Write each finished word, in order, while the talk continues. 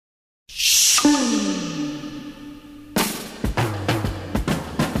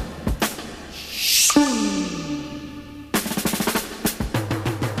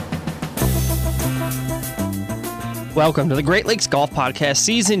Welcome to the Great Lakes Golf Podcast,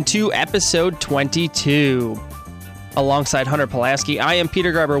 Season 2, Episode 22. Alongside Hunter Pulaski, I am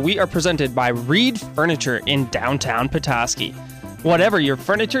Peter Garber. We are presented by Reed Furniture in downtown Petoskey. Whatever your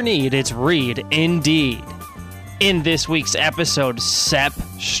furniture need, it's Reed indeed. In this week's episode, Sepp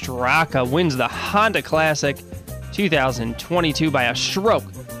Straka wins the Honda Classic 2022 by a stroke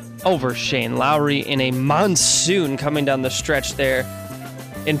over Shane Lowry in a monsoon coming down the stretch there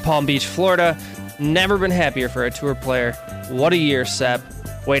in Palm Beach, Florida. Never been happier for a tour player. What a year, Sepp.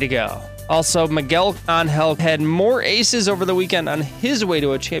 Way to go. Also, Miguel Angel had more aces over the weekend on his way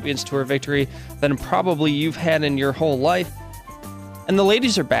to a Champions Tour victory than probably you've had in your whole life. And the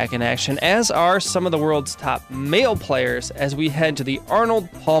ladies are back in action, as are some of the world's top male players as we head to the Arnold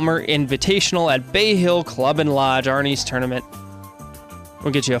Palmer Invitational at Bay Hill Club and Lodge Arnie's tournament.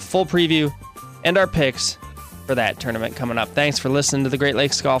 We'll get you a full preview and our picks for that tournament coming up. Thanks for listening to the Great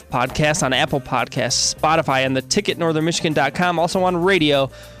Lakes Golf Podcast on Apple Podcasts, Spotify, and the Ticket, northernmichigan.com. Also on radio,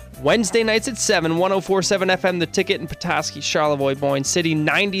 Wednesday nights at 7, 104.7 FM, The Ticket in Petoskey, Charlevoix, Boyne City,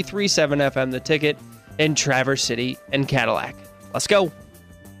 93.7 FM, The Ticket in Traverse City and Cadillac. Let's go. All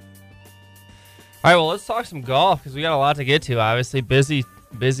right, well, let's talk some golf because we got a lot to get to. Obviously, busy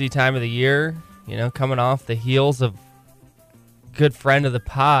time of the year, coming off the heels of good friend of the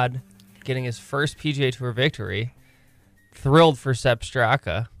pod getting his first PGA Tour victory. Thrilled for Sepp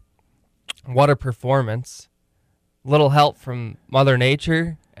Straka. What a performance. Little help from Mother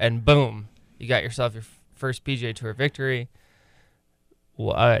Nature, and boom, you got yourself your first PGA Tour victory.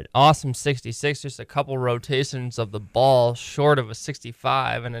 An awesome 66, just a couple rotations of the ball short of a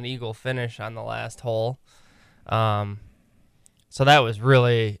 65 and an eagle finish on the last hole. So that was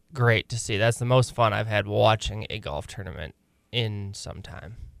really great to see. That's the most fun I've had watching a golf tournament in some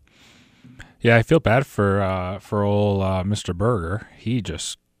time. Yeah, I feel bad for old Mr. Berger. He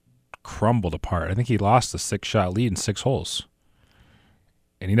just crumbled apart. I think he lost a 6-shot lead in 6 holes.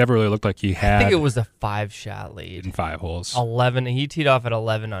 And he never really looked like he had. I think it was a 5-shot lead. In 5 holes. 11. He teed off at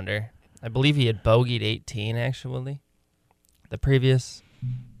 11 under. I believe he had bogeyed 18, actually. The previous.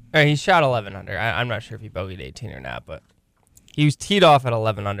 He shot 11 under. I'm not sure if he bogeyed 18 or not, but he was teed off at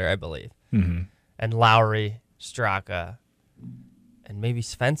 11 under, I believe. Mm-hmm. And Lowry, Straka, and maybe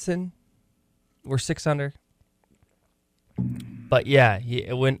Svensson were 6 under. But yeah,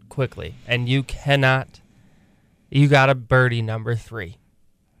 it went quickly. And you got a birdie number 3.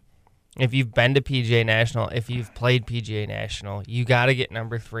 If you've been to PGA National, if you've played PGA National, you got to get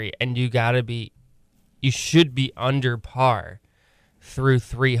number 3, and you should be under par through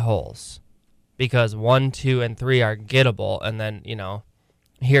 3 holes, because 1, 2, and 3 are gettable, and then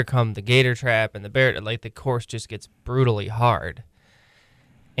here come the gator trap and the bear. Like, the course just gets brutally hard,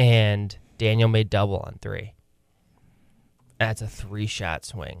 and Daniel made double on 3. That's a 3-shot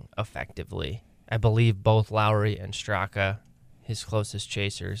swing, effectively. I believe both Lowry and Straka, his closest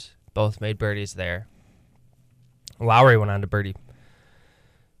chasers, both made birdies there. Lowry went on to birdie.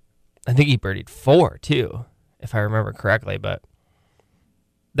 I think he birdied 4 too, if I remember correctly. But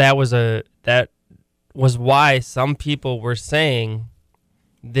that was why some people were saying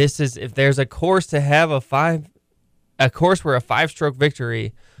this is, if there's a course to have a course where a 5-stroke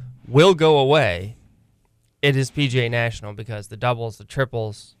victory will go away, it is PGA National, because the doubles, the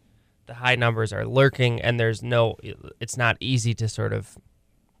triples, the high numbers are lurking, and it's not easy to sort of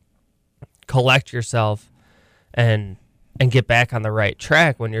collect yourself and get back on the right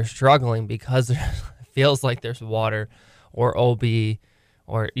track when you're struggling, because it feels like there's water or OB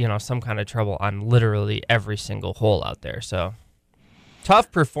or some kind of trouble on literally every single hole out there. So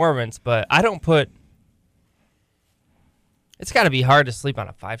tough performance, but it's got to be hard to sleep on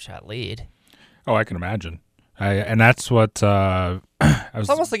a 5-shot lead. Oh, I can imagine. And that's what it's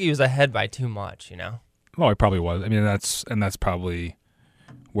almost like he was ahead by too much, Oh, he probably was. I mean, that's probably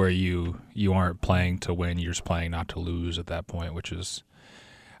where you aren't playing to win, you're just playing not to lose at that point, which is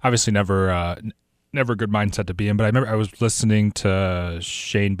obviously never a good mindset to be in. But I remember I was listening to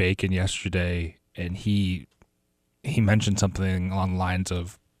Shane Bacon yesterday, and he mentioned something along the lines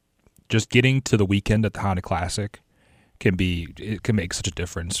of just getting to the weekend at the Honda Classic can make such a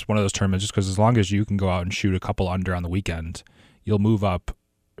difference. One of those tournaments, just because as long as you can go out and shoot a couple under on the weekend, you'll move up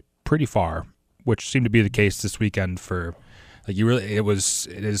pretty far, which seemed to be the case this weekend for. Like, it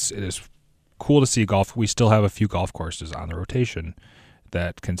is cool to see golf. We still have a few golf courses on the rotation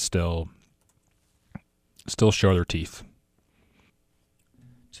that can still show their teeth.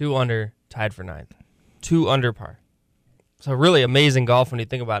 2 under, tied for 9th. 2 under par. So really amazing golf when you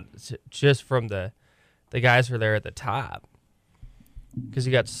think about it, just from the guys who are there at the top. Because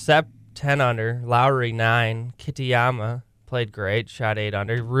you got Sepp 10 under, Lowry 9, Kitayama played great, shot 8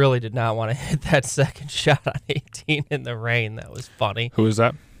 under. He really did not want to hit that second shot on 18 in the rain. That was funny. Who is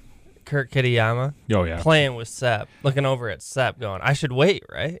that? Kurt Kitayama. Oh, yeah. Playing with Sepp, looking over at Sepp going, I should wait,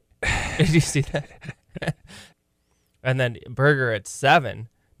 right? Did you see that? And then Berger at 7.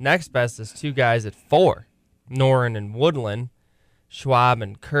 Next best is 2 guys at 4. Noren and Woodland. Schwab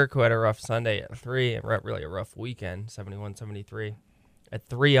and Kirk, who had a rough Sunday at 3, and really a rough weekend, 71-73, at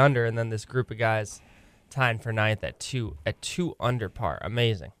 3 under. And then this group of guys tying for 9th at 2 under par.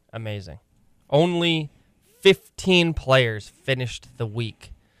 Amazing. Only 15 players finished the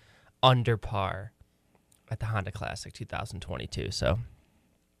week under par at the Honda Classic 2022. So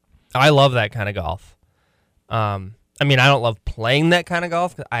I love that kind of golf. I mean, I don't love playing that kind of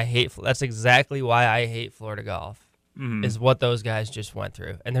golf. I hate. That's exactly why I hate Florida golf. Is what those guys just went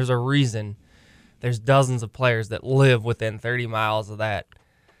through. And there's a reason. There's dozens of players that live within 30 miles of that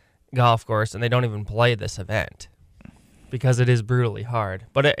golf course, and they don't even play this event because it is brutally hard.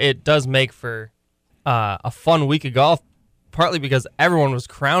 But it does make for a fun week of golf, partly because everyone was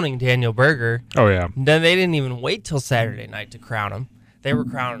crowning Daniel Berger. Oh, yeah. Then they didn't even wait till Saturday night to crown him. They were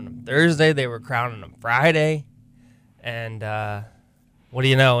crowning him Thursday. They were crowning him Friday. And what do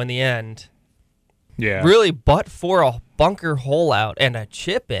you know, in the end, really, but for a bunker hole out and a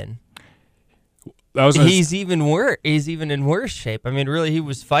chip in, he's even worse. He's even in worse shape. I mean, really, he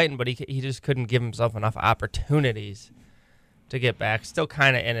was fighting, but he just couldn't give himself enough opportunities to get back. Still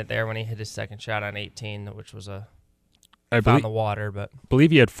kind of in it there when he hit his second shot on 18, which was on the water. But I believe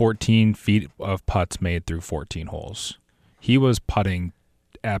he had 14 feet of putts made through 14 holes. He was putting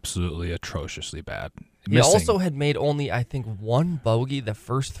absolutely atrociously bad. He also had made only, I think, 1 bogey the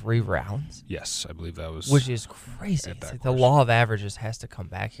first 3 rounds. Yes, I believe that was. Which is crazy. It's like the law of averages has to come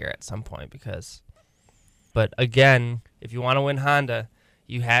back here at some point because. But again, if you want to win Honda,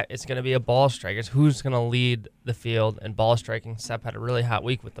 it's going to be a ball striker. It's who's going to lead the field in ball striking. Sepp had a really hot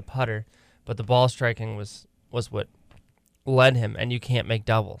week with the putter, but the ball striking was what led him, and you can't make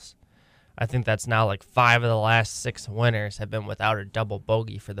doubles. I think that's now like 5 of the last 6 winners have been without a double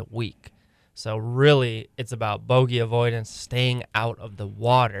bogey for the week. So really, it's about bogey avoidance, staying out of the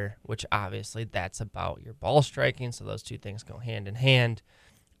water, which obviously that's about your ball striking. So those two things go hand in hand.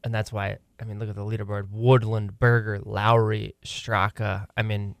 And that's why, I mean, look at the leaderboard. Woodland, Berger, Lowry, Straka. I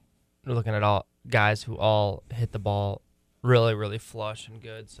mean, we're looking at all guys who all hit the ball really, really flush and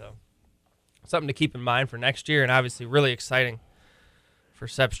good. So something to keep in mind for next year, and obviously really exciting for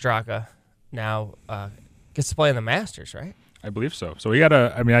Sepp Straka. Now gets to play in the Masters, right? I believe so. So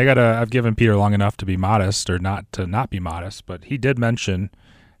I've given Peter long enough to be modest or not be modest, but he did mention,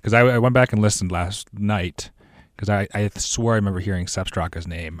 because I went back and listened last night, because I swore I remember hearing Sepp Straka's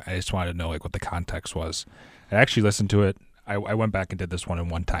name. I just wanted to know like what the context was. I actually listened to it. I went back and did this one in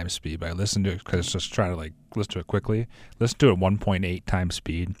 1 time speed, but I listened to it because just trying to like listen to it quickly. Listen to it at 1.8 times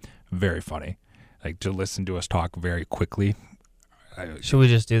speed. Very funny. Like to listen to us talk very quickly. Should we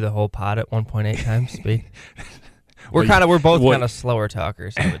just do the whole pod at 1.8 times speed? We're both kind of slower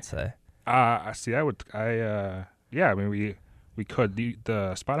talkers, I would say. Yeah, I mean, we could. The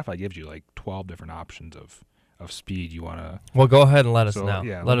Spotify gives you like 12 different options of speed you want to. Well, go ahead and let us know.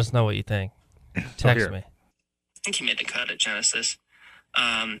 Yeah, let us know what you think. Text me. I think he made the cut at Genesis.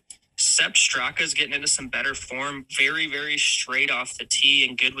 Sepp Straka's getting into some better form. Very, very straight off the tee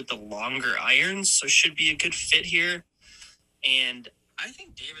and good with the longer irons. So should be a good fit here. And I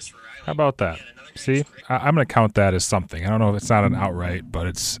think Davis Riley. How about that? See, I'm going to count that as something. I don't know if it's not an outright, but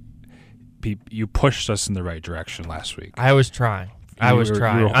it's you pushed us in the right direction last week. I was trying.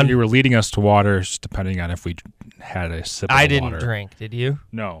 You were leading us to waters, depending on if we had a sip of water. I didn't drink. Did you?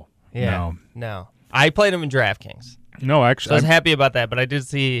 No. Yeah. No. I played him in DraftKings. No, actually. So I was happy about that, but I did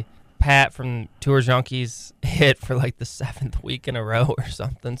see Pat from Tour Junkies hit for like the 7th week in a row or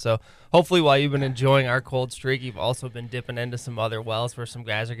something. So hopefully while you've been enjoying our cold streak, you've also been dipping into some other wells where some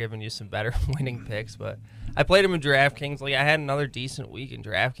guys are giving you some better winning picks. But I played him in DraftKings. Like I had another decent week in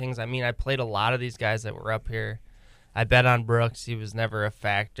DraftKings. I mean, I played a lot of these guys that were up here. I bet on Brooks. He was never a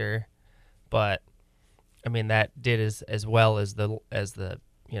factor. But I mean, that did as well as the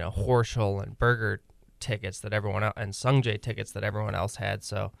Horschel and Berger tickets that everyone else, and Sungjae tickets that everyone else had.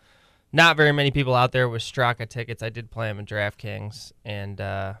 So not very many people out there with Straka tickets. I did play him in DraftKings, and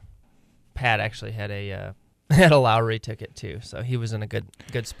Pat actually had a Lowry ticket too. So he was in a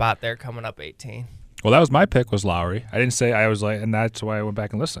good spot there coming up 18. Well, that was my pick, was Lowry. I didn't say I was like, and that's why I went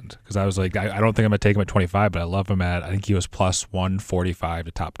back and listened, because I was like, I don't think I'm going to take him at 25, but I love him I think he was plus 145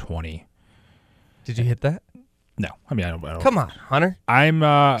 to top 20. Did you hit that? No. I mean, I don't. Come on, Hunter.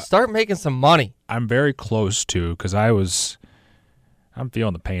 Start making some money. I'm very close to, because I'm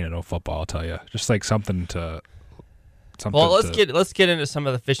feeling the pain of no football, I'll tell you. Just like something to something. Well, let's get into some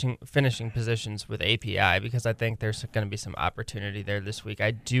of the finishing positions with API because I think there's going to be some opportunity there this week.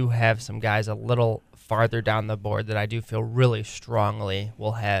 I do have some guys a little farther down the board that I do feel really strongly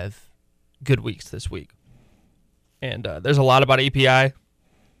will have good weeks this week. And there's a lot about API, a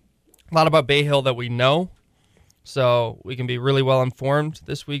lot about Bay Hill that we know, so we can be really well informed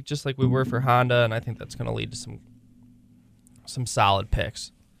this week, just like we were for Honda. And I think that's going to lead to some solid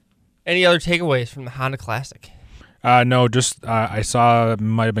picks. Any other takeaways from the Honda Classic? No, just I saw it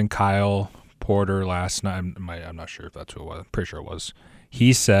might have been Kyle Porter last night. I'm not sure if that's who it was. I'm pretty sure it was.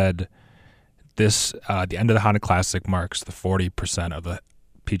 He said this the end of the Honda Classic marks the 40% of the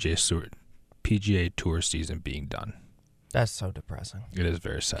PGA Tour season being done. That's so depressing. It is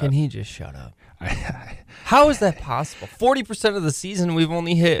very sad. Can he just shut up? How is that possible? 40% of the season we've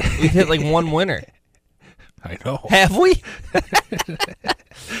hit like one winner. I know. Have we?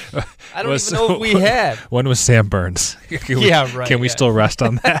 I don't even know if we have. When was Sam Burns? Right. Can we still rest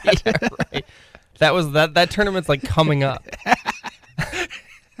on that? Yeah, right. That was that tournament's like coming up.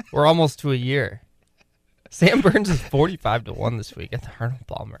 We're almost to a year. Sam Burns is 45-1 this week at the Arnold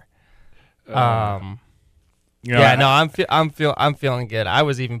Palmer. I'm feeling good. I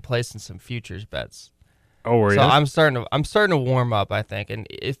was even placing some futures bets. Oh, were you? So I'm starting to warm up, I think. And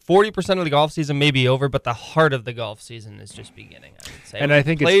 40% of the golf season may be over, but the heart of the golf season is just beginning, I would say. And I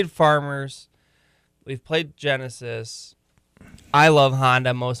think we've played Farmers, we've played Genesis. I love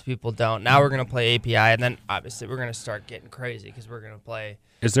Honda. Most people don't. Now we're going to play API, and then obviously we're going to start getting crazy because we're going to play.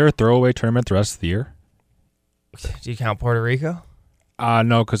 Is there a throwaway tournament the rest of the year? Do you count Puerto Rico?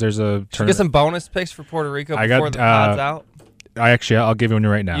 No, because there's a tournament. Should we get some bonus picks for Puerto Rico before the pod's out? I'll give you one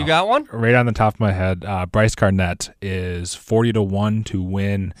right now. You got one? Right on the top of my head. Bryce Garnett is 40-1 to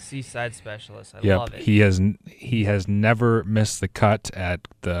win. Seaside Specialist. I yep, love it. He has never missed the cut at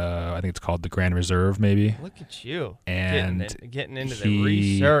I think it's called the Grand Reserve, maybe. Look at you. And getting into the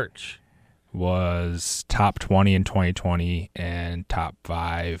research. Was top 20 in 2020 and top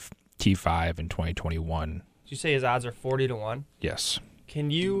 5 T5 in 2021. Did you say his odds are 40-1? Yes.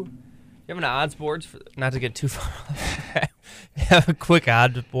 Can you have an odds board for, not to get too far off, have a quick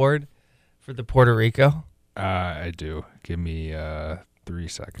odds board for the Puerto Rico? I do. Give me 3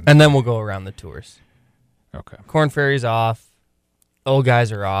 seconds. And then we'll go around the tours. Okay. Corn Ferry's off. Old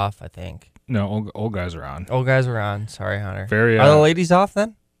guys are off, I think. No, old guys are on. Old guys are on. Sorry, Hunter. Are the ladies off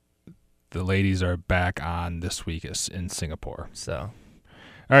then? The ladies are back on this week in Singapore. So, all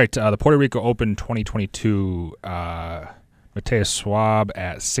right, the Puerto Rico Open 2022, Mateus Schwab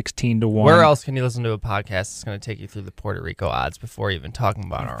at 16-1. Where else can you listen to a podcast that's going to take you through the Puerto Rico odds before even talking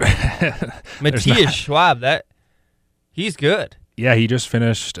about our own? Mateus Schwab, he's good. Yeah, he just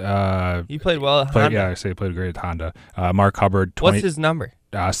finished. He played well at Honda. Yeah, I say he played great at Honda. Mark Hubbard. What's his number?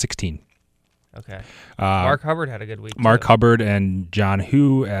 16. Okay. Mark Hubbard had a good week. Mark Hubbard and John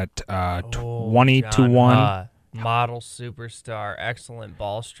Hu at 20-1. Model superstar, excellent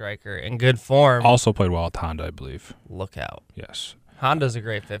ball striker, in good form. Also played well at Honda, I believe. Look out. Yes. Honda's a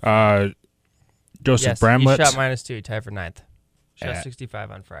great fit for Joseph Bramlett. He shot -2. He tied for 9th. Shot 65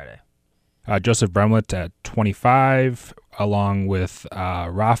 on Friday. Joseph Bramlett at 25, along with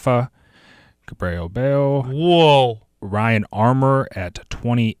Rafa Cabrera Bale. Whoa. Ryan Armour at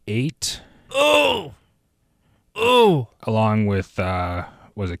 28. Ooh. Along with,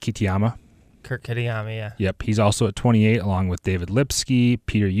 was it Kitayama? Kurt Kitayama, yeah. Yep, he's also at 28, along with David Lipsky,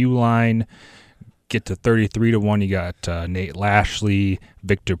 Peter Uihlein. Get to 33-1, you got Nate Lashley,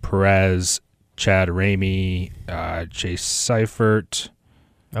 Victor Perez, Chad Ramey, Chase Seifert,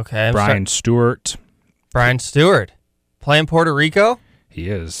 Brian Stewart. Brian Stewart. Playing Puerto Rico? He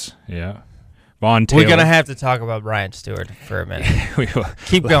is, yeah. Vaughn Taylor. We're gonna have to talk about Brian Stewart for a minute. We will.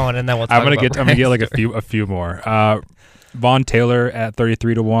 Keep going, and then we'll talk I'm gonna about get like a few more. Vaughn Taylor at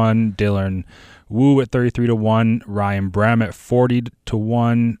 33-1, Dylan Wu at 33-1, Ryan Bram at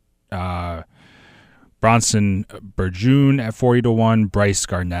 40-1, Bronson Burjoon at 40-1, Bryce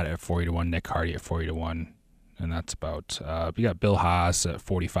Garnett at 40-1, Nick Hardy at 40-1, and that's about. We got Bill Haas at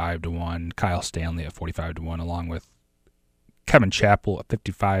 45-1, Kyle Stanley at 45-1, along with Kevin Chappell at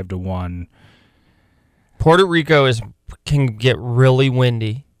 55-1. Puerto Rico can get really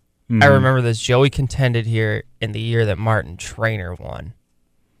windy. Mm-hmm. I remember this. Joey contended here in the year that Martin Traynor won.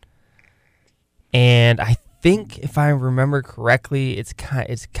 And I think, if I remember correctly, it's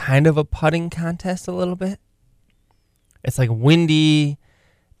kind of a putting contest a little bit. It's like windy,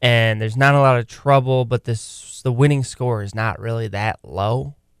 and there's not a lot of trouble, but the winning score is not really that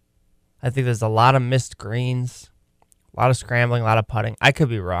low. I think there's a lot of missed greens, a lot of scrambling, a lot of putting. I could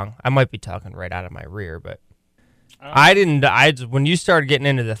be wrong. I might be talking right out of my rear, but I didn't. When you started getting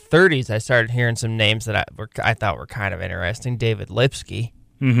into the 30s, I started hearing some names that I thought were kind of interesting. David Lipsky,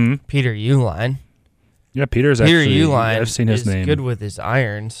 Peter Uihlein. Yeah, Peter Uihlein. I've seen his name. Good with his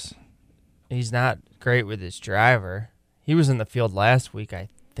irons. He's not great with his driver. He was in the field last week, I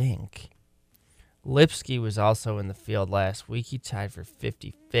think. Lipsky was also in the field last week. He tied for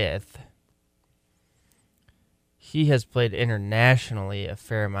 55th. He has played internationally a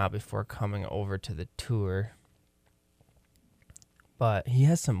fair amount before coming over to the tour. But he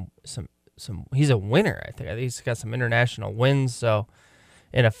has some he's a winner, I think. I think he's got some international wins, so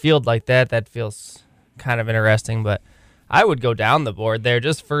in a field like that feels kind of interesting, but I would go down the board there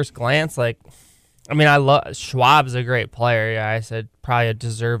just first glance. I love Schwab's a great player. Yeah, I said probably a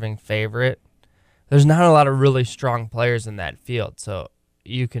deserving favorite. There's not a lot of really strong players in that field, so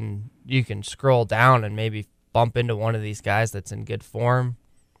you can scroll down and maybe bump into one of these guys that's in good form.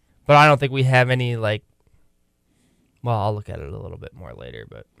 But I don't think we have any well, I'll look at it a little bit more later,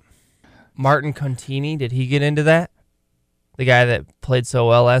 but Martin Contini, did he get into that? The guy that played so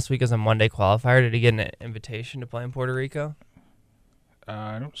well last week as a Monday qualifier, did he get an invitation to play in Puerto Rico?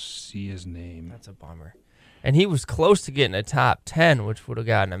 I don't see his name. That's a bummer. And he was close to getting a top 10, which would have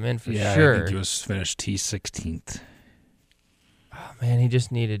gotten him in for sure. I think he was finished T16th. Oh, man, he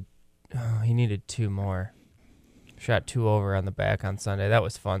just needed two more. Shot 2 over on the back on Sunday. That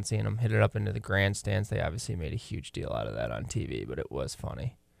was fun seeing him hit it up into the grandstands. They obviously made a huge deal out of that on TV, but it was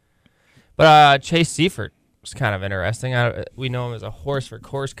funny. But Chase Seifert was kind of interesting. We know him as a horse for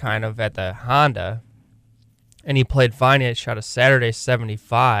course kind of at the Honda, and he played fine. He shot a Saturday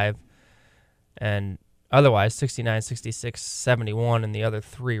 75, and otherwise 69, 66, 71 in the other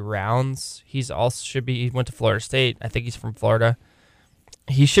 3 rounds. He went to Florida State. I think he's from Florida.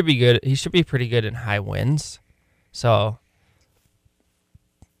 He should be good. He should be pretty good in high winds. So,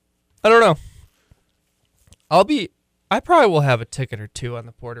 I don't know. I probably will have a ticket or 2 on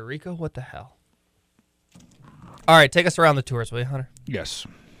the Puerto Rico. What the hell? All right, take us around the tours, will you, Hunter? Yes.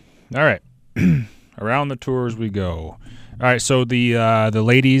 All right. Around the tours we go. All right, so the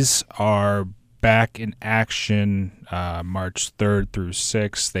ladies are back in action March 3rd through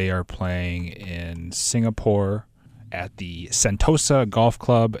 6th. They are playing in Singapore at the Sentosa Golf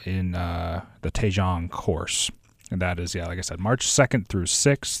Club in the Taichung course. And that is, like I said, March 2nd through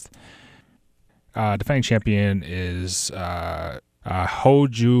 6th. Defending champion is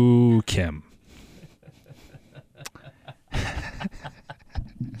Ho-Joo Kim.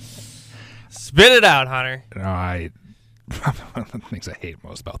 Spit it out, Hunter. No, one of the things I hate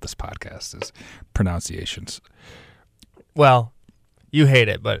most about this podcast is pronunciations. Well, you hate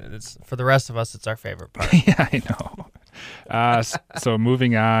it, but for the rest of us, it's our favorite part. Yeah, I know. So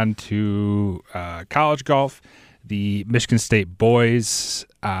moving on to college golf, the Michigan State boys,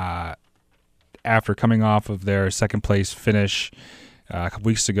 after coming off of their second place finish a couple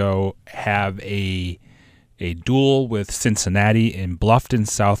weeks ago, have a duel with Cincinnati in Bluffton,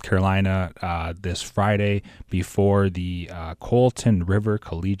 South Carolina, this Friday before the Colton River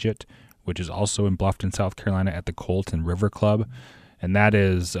Collegiate, which is also in Bluffton, South Carolina at the Colton River Club. And that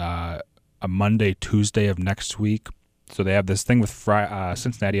is a Monday, Tuesday of next week. So they have this thing with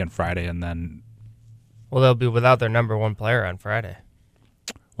Cincinnati on Friday, and then... Well, they'll be without their number 1 player on Friday.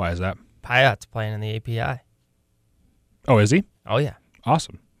 Why is that? Payat's playing in the API. Oh, is he? Oh, yeah.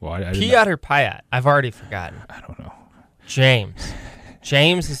 Awesome. Well, I Piat or Payat? I've already forgotten. I don't know.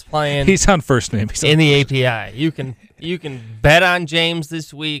 James is playing. He's on first name. In the API. You can bet on James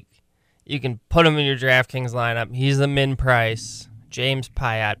this week. You can put him in your DraftKings lineup. He's the min price. James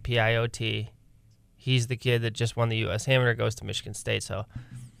Piat, Piot. He's the kid that just won the U.S. Amateur, goes to Michigan State. So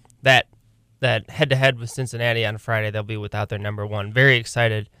that head-to-head with Cincinnati on Friday, they'll be without their number 1. Very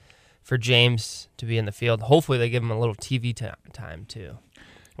excited for James to be in the field. Hopefully they give him a little TV time, too.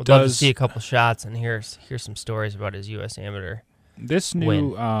 We'd love to see a couple shots and hear some stories about his U.S. Amateur. This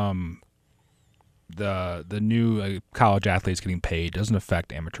new the new college athletes getting paid doesn't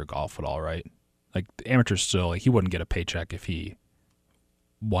affect amateur golf at all, right? Like the amateur still, he wouldn't get a paycheck if he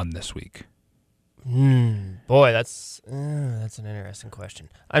won this week. Boy, that's an interesting question.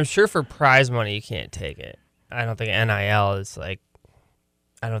 I'm sure for prize money you can't take it. I don't think NIL is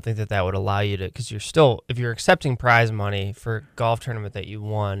I don't think that would allow you to, because if you're accepting prize money for a golf tournament that you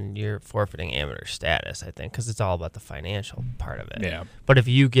won, you're forfeiting amateur status, I think, because it's all about the financial part of it. Yeah. But if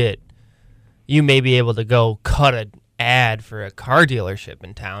you may be able to go cut an ad for a car dealership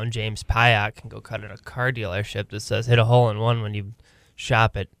in town. James Piat can go cut at a car dealership that says hit a hole in one when you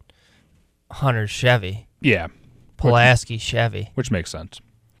shop at Hunter's Chevy. Yeah. Pulaski Chevy. Which makes sense.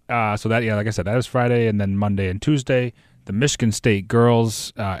 So that, like I said, that is Friday, and then Monday and Tuesday, The Michigan State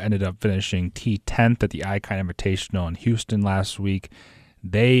girls ended up finishing T10th at the Icon Invitational in Houston last week.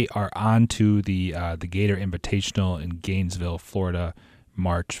 They are on to the Gator Invitational in Gainesville, Florida,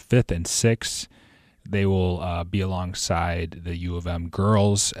 March 5th and 6th. They will be alongside the U of M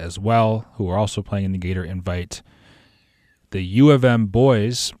girls as well, who are also playing in the Gator Invite. The U of M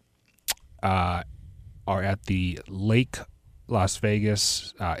boys are at the Lake Las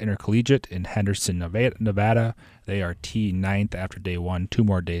Vegas Intercollegiate in Henderson, Nevada. They are T9th after day 1, 2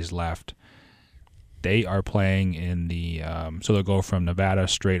 more days left. They are playing in the so they'll go from Nevada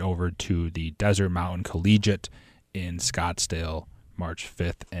straight over to the Desert Mountain Collegiate in Scottsdale, March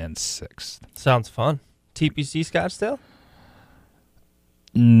 5th and 6th. Sounds fun. TPC Scottsdale?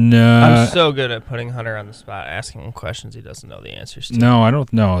 No. I'm so good at putting Hunter on the spot, asking him questions he doesn't know the answers to. No, I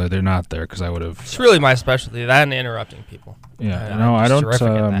don't know. They're not there because I would have. It's really my specialty, that and interrupting people. Yeah, I'm I just don't. terrific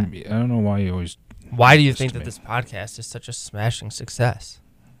at that. I don't know why you always. Why do you Just think to that me. this podcast is such a smashing success?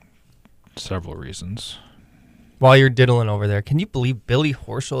 Several reasons. While you're diddling over there, can you believe Billy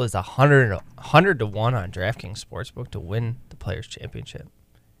Horschel is 100 to 1 on DraftKings Sportsbook to win the Players' Championship?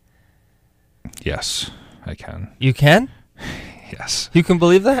 Yes, I can. You can? Yes. You can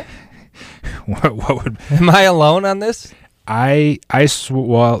believe that? What would Am I alone on this?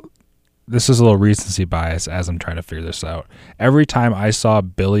 well, this is a little recency bias as I'm trying to figure this out. Every time I saw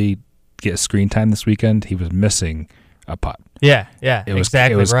Billy get screen time this weekend, he was missing a putt. Yeah, It was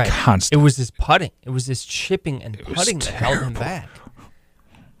exactly it was right. constant. It was his putting. It was his chipping and It was putting that held him terrible. back.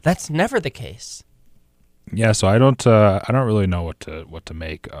 That's never the case. Yeah, so I don't really know what to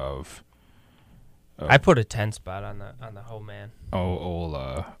make of I put a 10 spot on the whole man.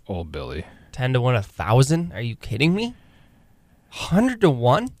 old Billy. 10 to 1 1,000? Are you kidding me? 100 to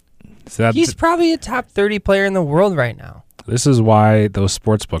 1? So He's probably a top 30 player in the world right now. this is why those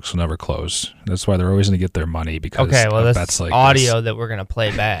sports books will never close. That's why they're always going to get their money because Okay, well, of that's bets like audio that we're gonna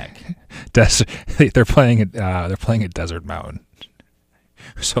play back. this. They're playing at Desert Mountain.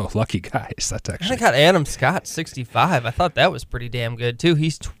 So lucky guys. That's I actually got Adam Scott 65. I thought that was pretty damn good too.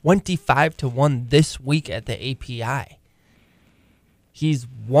 He's 25 to 1 this week at the API. He's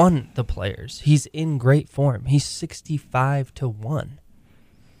won the Players. He's in great form. He's 65 to 1.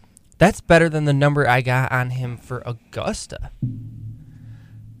 That's better than the number I got on him for Augusta.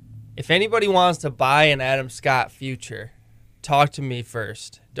 If anybody wants to buy an Adam Scott future, talk to me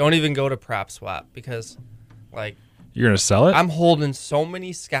first. Don't even go to PropSwap because, like, you're going to sell it. I'm holding so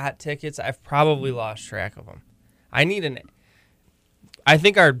many Scott tickets, I've probably lost track of them. I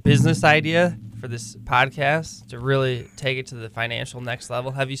think our business idea for this podcast to really take it to the financial next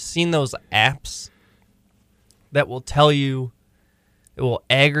level. Have you seen those apps that will tell you, it will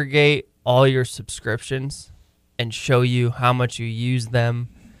aggregate all your subscriptions and show you how much you use them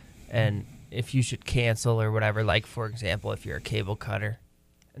and if you should cancel or whatever? Like, for example, if you're a cable cutter.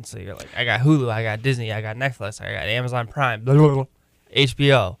 And so you're like, I got Hulu, I got Disney, I got Netflix, I got Amazon Prime, blah, blah, blah,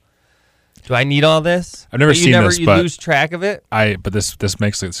 HBO. Do I need all this? I've never But seen this, you but lose track of it. But this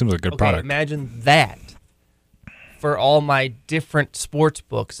makes it seems like a good Okay, product. imagine that for all my different sports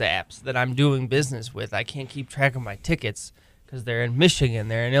books apps that I'm doing business with. I can't keep track of my tickets because they're in Michigan,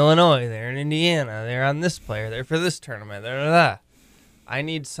 they're in Illinois, they're in Indiana, they're on this player, they're for this tournament, I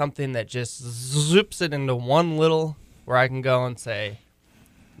need something that just zips it into one little where I can go and say,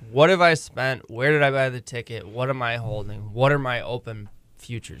 what have I spent? Where did I buy the ticket? What am I holding? What are my open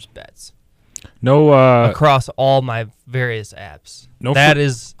futures bets? No, Across all my various apps. No That fr-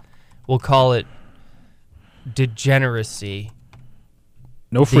 is, we'll call it degeneracy.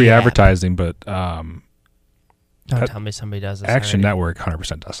 no free the app. advertising, but Don't That- tell me somebody does this. Action already. Network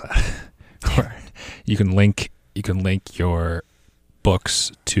 100% does that. Where you can link your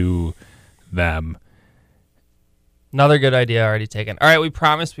books to them. Another good idea already taken. All right, we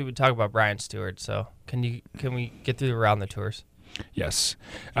promised we would talk about Brian Stewart. So can we get through around the tours Yes.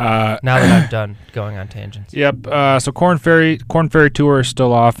 now that I'm done going on tangents? Yep. So Corn Ferry Tour is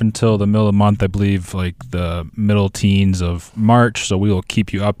still off until the middle of the month, I believe, like the middle teens of March. So we will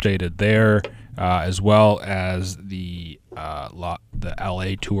keep you updated there, as well as the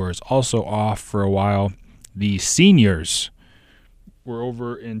LA tour is also off for a while. The seniors were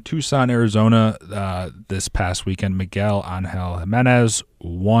over in Tucson, Arizona this past weekend. Miguel Angel Jimenez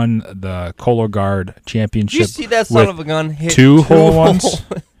won the Cologuard Did Championship. you see that son with of a gun hit two hole holes? ones?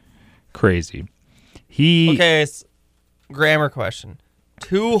 Crazy. He Okay, it's grammar question.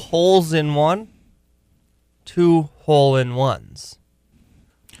 2 holes in one? 2 hole in ones.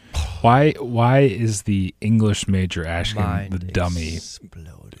 Why is the English major asking Mind the dummy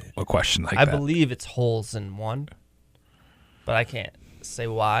exploded. a question like I that? believe it's holes in one, but I can't say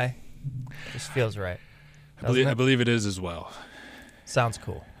why. Just feels right. I believe it is as well. Sounds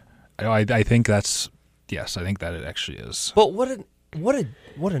cool. I think that's yes. I think that it actually is. But what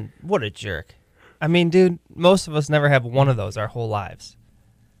a jerk. I mean, dude, most of us never have one of those our whole lives.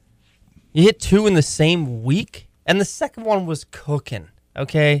 You hit 2 in the same week, and the second one was cooking.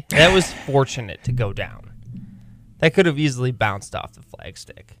 Okay, that was fortunate to go down. That could have easily bounced off the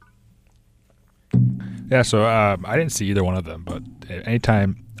flagstick. Yeah, so I didn't see either one of them, but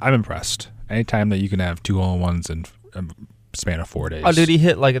anytime I'm impressed. Anytime that you can have 2 hole-in-ones in a span of 4 days. Oh, dude, he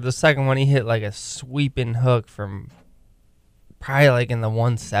hit the second one. He hit like a sweeping hook from probably like in the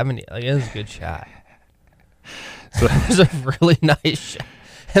 170. Like it was a good shot. So it was a really nice shot,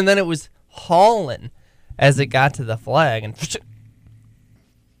 and then it was hauling as it got to the flag and.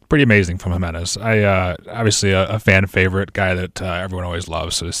 Pretty amazing from Jimenez. Obviously a fan favorite, guy that everyone always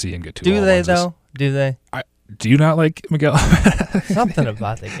loves. So to see him get 2 Do they though? Do they? Do you not like Miguel? Something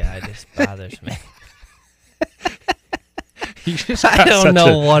about the guy just bothers me. I don't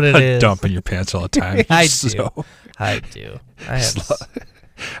know what it is. Dump in your pants all the time. I do. I do.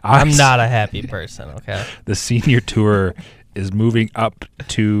 I'm not a happy person. Okay. The senior tour is moving up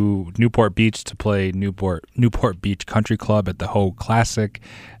to Newport Beach to play Newport Beach Country Club at the Hogue Classic.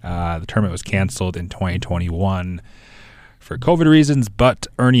 The tournament was canceled in 2021 for COVID reasons, but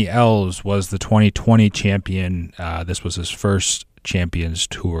Ernie Els was the 2020 champion. This was his first Champions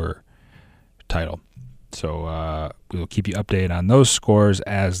Tour title. So we will keep you updated on those scores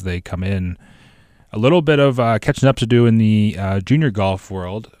as they come in. A little bit of catching up to do in the junior golf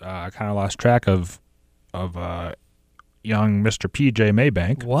world. I kind of lost track of young Mr. PJ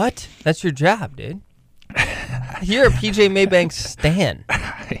Maybank. What? That's your job, dude. You're a PJ Maybank stan.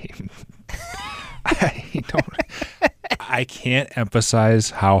 I can't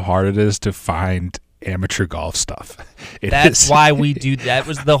emphasize how hard it is to find amateur golf stuff. That's why we do that. That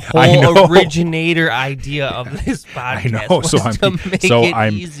was the whole originator idea of this podcast. I know.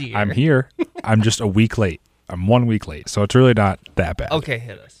 Easier. I'm here. I'm just a week late. I'm 1 week late, so it's really not that bad. Okay,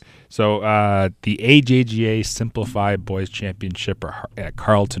 hit us. So the AJGA Simplified Boys Championship at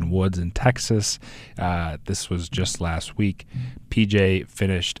Carlton Woods in Texas. This was just last week. PJ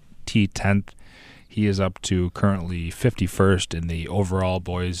finished T10th. He is up to currently 51st in the overall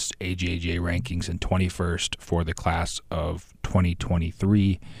boys AJGA rankings and 21st for the class of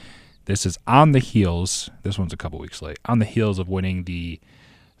 2023. This is on the heels, this one's a couple weeks late, on the heels of winning the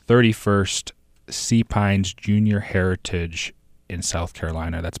 31st Sea Pines Junior Heritage in South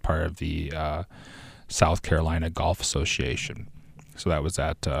Carolina. That's part of the South Carolina Golf Association. So that was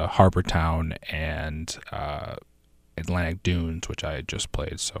at Harbortown and Atlantic Dunes, which I had just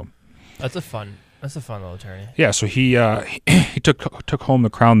played. So that's a fun little tourney. Yeah, so he took home the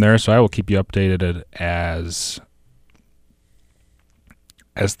crown there. So I will keep you updated as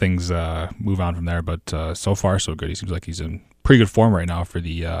things move on from there. But so far so good. He seems like he's in pretty good form right now for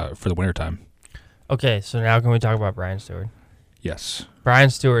the wintertime. Okay, so now can we talk about Brian Stewart? Yes. Brian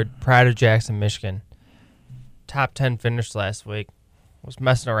Stewart, Pride of Jackson, Michigan. Top 10 finish last week. Was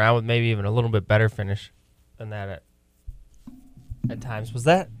messing around with maybe even a little bit better finish than that at times. Was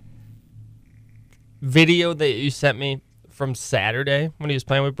that video that you sent me from Saturday when he was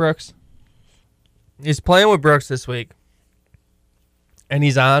playing with Brooks? He's playing with Brooks this week, and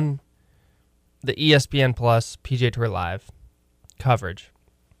he's on the ESPN Plus PGA Tour Live coverage.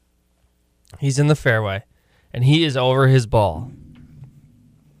 He's in the fairway, and he is over his ball.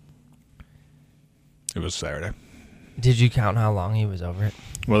 It was Saturday. Did you count how long he was over it?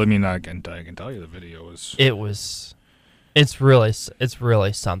 Well, I mean, I can tell you the video was. It's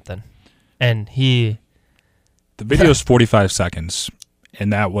really something, and he. The video is 45 seconds,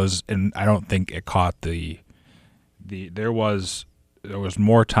 and I don't think it caught there was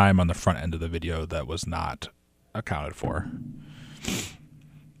more time on the front end of the video that was not accounted for.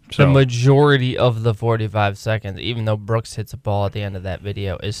 The majority of the 45 seconds, even though Brooks hits a ball at the end of that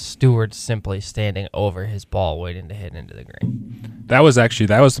video, is Stewart simply standing over his ball waiting to hit into the green. That was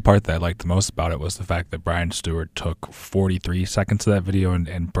the part that I liked the most about it, was the fact that Brian Stewart took 43 seconds of that video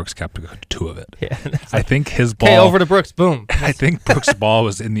and Brooks kept 2 of it. Yeah, I think his ball... Okay, over to Brooks, boom. I think Brooks' ball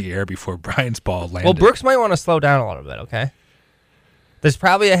was in the air before Brian's ball landed. Well, Brooks might want to slow down a little bit, okay? There's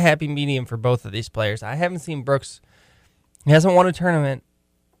probably a happy medium for both of these players. I haven't seen Brooks... He hasn't won a tournament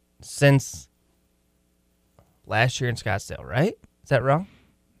since last year in Scottsdale, right? Is that wrong?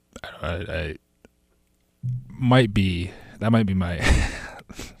 I might be my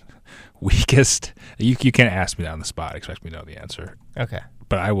weakest. You can't ask me that on the spot. Expect me to know the answer. Okay,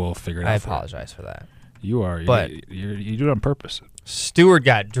 but I will figure it out. I apologize for that. You are, but you do it on purpose. Stewart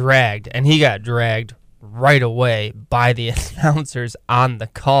got dragged, and he got dragged right away by the announcers on the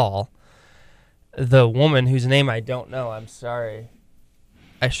call. the woman whose name I don't know, I'm sorry.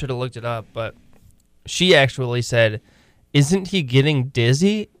 I should have looked it up, but she actually said, isn't he getting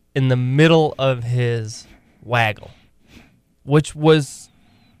dizzy in the middle of his waggle? Which was,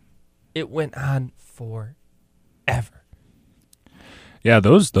 it went on forever. Yeah,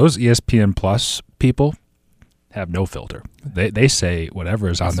 those ESPN Plus people have no filter. They say whatever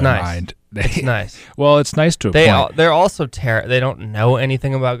is on their mind. It's nice. Well, it's nice to a point. They're also they don't know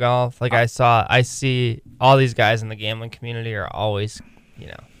anything about golf. Like I see all these guys in the gambling community are always,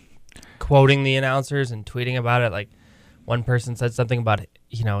 quoting the announcers and tweeting about it. Like one person said something about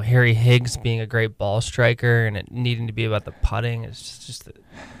Harry Higgs being a great ball striker and it needing to be about the putting. It's just the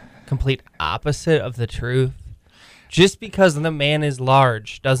complete opposite of the truth. Just because the man is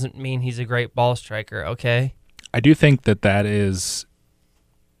large doesn't mean he's a great ball striker. Okay. I do think that is.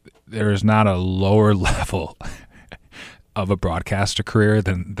 There is not a lower level of a broadcaster career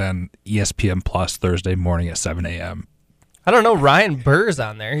than ESPN Plus Thursday morning at 7 a.m. I don't know. Ryan Burr's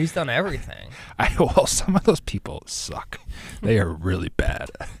on there. He's done everything. Well, some of those people suck. They are really bad.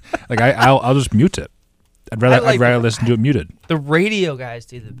 Like I'll just mute it. I'd rather listen to it muted. The radio guys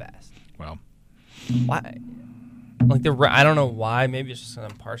do the best. Well, why? Like I don't know why. Maybe it's just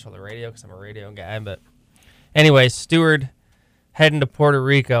because I'm partial to radio because I'm a radio guy. But anyway, Stewart heading to Puerto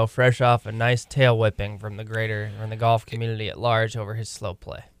Rico, fresh off a nice tail whipping from the golf community at large over his slow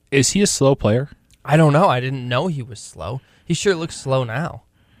play. Is he a slow player? I don't know. I didn't know he was slow. He sure looks slow now.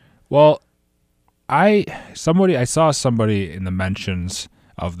 Well, I saw somebody in the mentions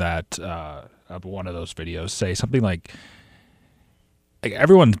of that of one of those videos say something like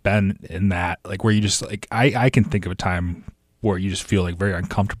everyone's been in that, like where you just like I can think of a time where you just feel like very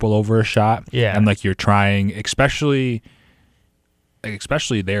uncomfortable over a shot. Yeah. And like you're trying, especially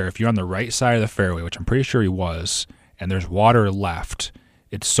there, if you're on the right side of the fairway, which I'm pretty sure he was, and there's water left,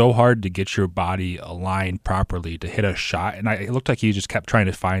 it's so hard to get your body aligned properly to hit a shot. And it looked like he just kept trying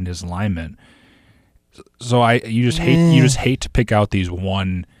to find his alignment. So you just hate to pick out these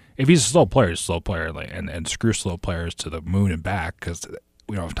one. If he's a slow player, he's a slow player, and screw slow players to the moon and back because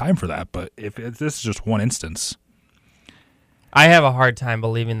we don't have time for that. But if this is just one instance. I have a hard time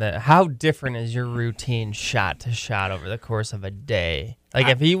believing that. How different is your routine shot to shot over the course of a day? Like,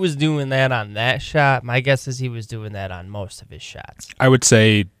 if he was doing that on that shot, my guess is he was doing that on most of his shots. I would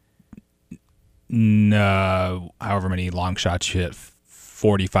say, however many long shots you hit,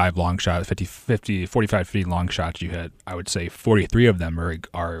 45 long shots, 45 long shots you hit, I would say 43 of them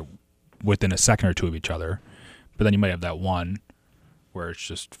are within a second or two of each other. But then you might have that one where it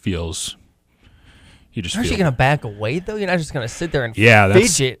just feels... Aren't you going to back away, though? You're not just going to sit there and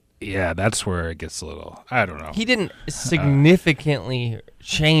fidget. Yeah, that's where it gets a little, I don't know. He didn't significantly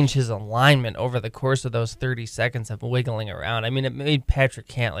change his alignment over the course of those 30 seconds of wiggling around. I mean, it made Patrick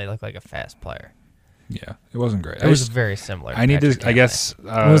Cantlay look like a fast player. Yeah, it wasn't great. It was very similar. I guess. It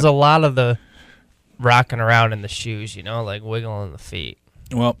was a lot of the rocking around in the shoes, like wiggling the feet.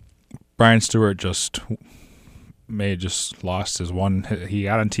 Well, Brian Stewart may have just lost his one. He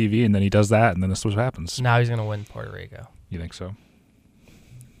got on TV, and then he does that, and then this is what happens. Now he's going to win Puerto Rico. You think so?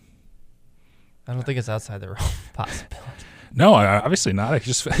 I don't think it's outside the realm of possibility. No, obviously not.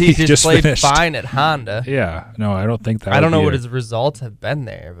 He just played finished. Fine at Honda. Yeah, no, I don't think that. I don't know what his results have been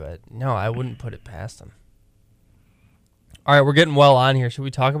there, but no, I wouldn't put it past him. All right, we're getting well on here. Should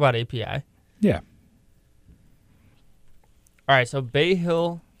we talk about API? Yeah. All right, so Bay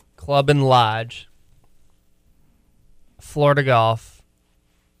Hill Club and Lodge, Florida Golf,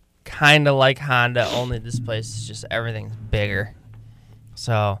 kind of like Honda, only this place is just everything's bigger.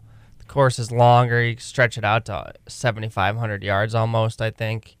 So the course is longer. You can stretch it out to 7,500 yards almost, I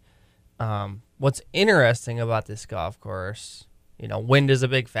think. What's interesting about this golf course, wind is a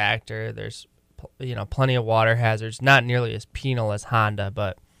big factor. There's, plenty of water hazards, not nearly as penal as Honda,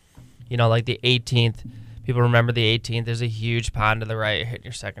 but, like the 18th, people remember the 18th. There's a huge pond to the right, hitting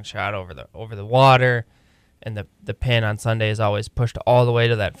your second shot over the water. And the pin on Sunday is always pushed all the way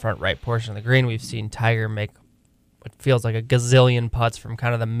to that front right portion of the green. We've seen Tiger make what feels like a gazillion putts from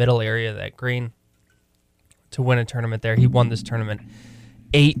kind of the middle area of that green to win a tournament there. He won this tournament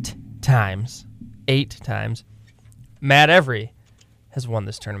 8 times. 8 times. Matt Every has won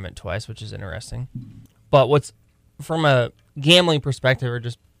this tournament twice, which is interesting. But what's, from a gambling perspective or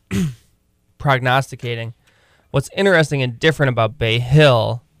just prognosticating, what's interesting and different about Bay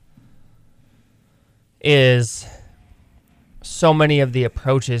Hill is so many of the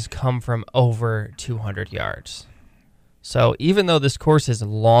approaches come from over 200 yards. So even though this course is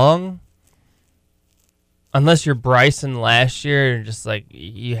long, unless you're Bryson last year, and just like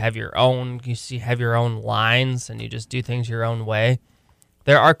you have your own lines and you just do things your own way,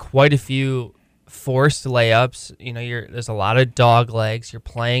 there are quite a few forced layups. There's a lot of dog legs. You're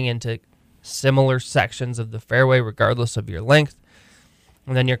playing into similar sections of the fairway regardless of your length.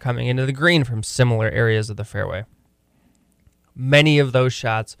 And then you're coming into the green from similar areas of the fairway. Many of those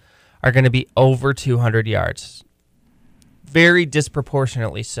shots are going to be over 200 yards. Very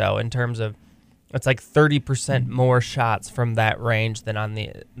disproportionately so in terms of it's like 30% more shots from that range than on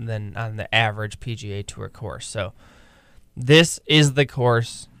the average PGA Tour course. So this is the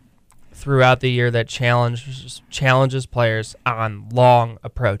course throughout the year that challenges players on long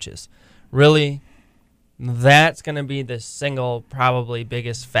approaches. Really, that's going to be the single probably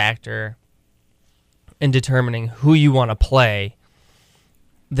biggest factor in determining who you want to play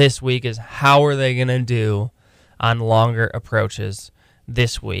this week is how are they going to do on longer approaches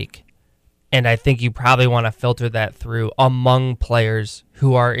this week. And I think you probably want to filter that through among players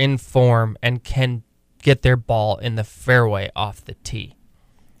who are in form and can get their ball in the fairway off the tee.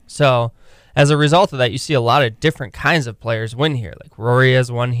 So as a result of that, you see a lot of different kinds of players win here. Like Rory has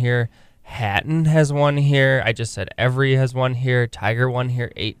won here. Hatton has won here. I just said Every has won here. Tiger won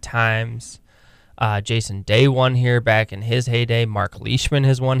here 8 times. Jason Day won here back in his heyday. Mark Leishman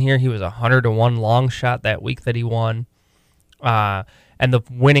has won here. He was 100-1 long shot that week that he won. And the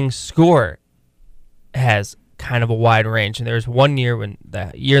winning score has kind of a wide range. And there's one year when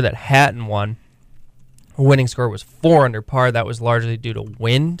the year that Hatton won, the winning score was 4 under par. That was largely due to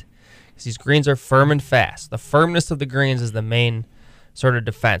wind. Because these greens are firm and fast. The firmness of the greens is the main sort of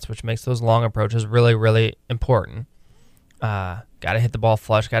defense, which makes those long approaches really, really important. Got to hit the ball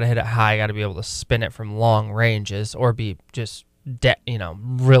flush, got to hit it high, got to be able to spin it from long ranges or be just,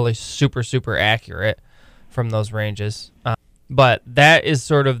 really super, super accurate from those ranges. But that is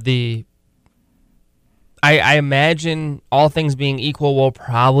sort of I imagine all things being equal, we'll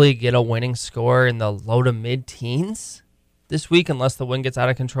probably get a winning score in the low to mid-teens this week unless the wind gets out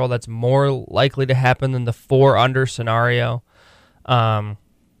of control. That's more likely to happen than the 4 under scenario.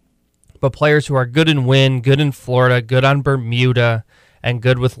 But players who are good in wind, good in Florida, good on Bermuda, and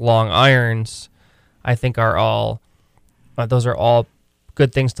good with long irons, I think those are all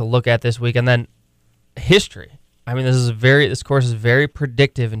good things to look at this week. And then history. I mean, this course is very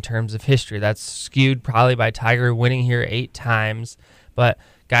predictive in terms of history. That's skewed probably by Tiger winning here 8 times. But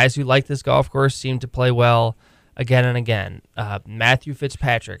guys who like this golf course seem to play well again and again. Matthew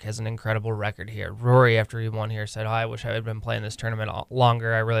Fitzpatrick has an incredible record here. Rory, after he won here, said, I wish I had been playing this tournament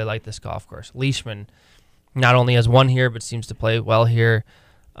longer. I really like this golf course. Leishman not only has won here, but seems to play well here.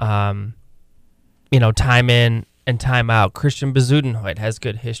 Time in and time out. Christian Bezuidenhout has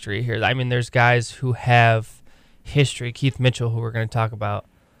good history here. I mean, there's guys who have history. Keith Mitchell, who we're going to talk about,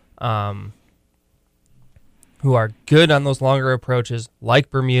 who are good on those longer approaches,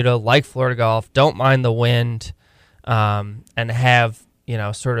 like Bermuda, like Florida golf, don't mind the wind, and have,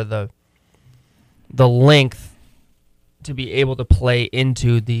 sort of the length to be able to play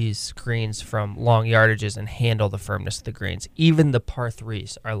into these greens from long yardages and handle the firmness of the greens. Even the par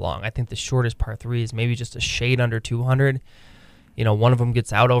 3s are long. I think the shortest par 3 is maybe just a shade under 200. One of them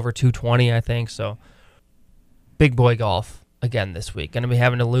gets out over 220, I think. So big boy golf again this week. Going to be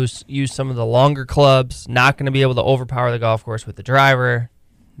having to use some of the longer clubs. Not going to be able to overpower the golf course with the driver.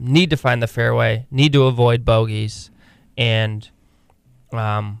 Need to find the fairway. Need to avoid bogeys. And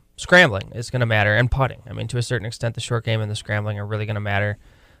scrambling is going to matter, and putting. I mean, to a certain extent, the short game and the scrambling are really going to matter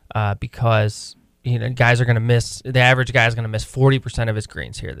because guys are going to miss. The average guy is going to miss 40% of his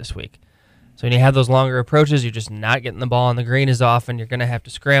greens here this week. So when you have those longer approaches, you're just not getting the ball on the green as often. You're going to have to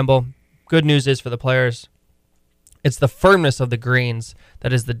scramble. Good news is for the players, it's the firmness of the greens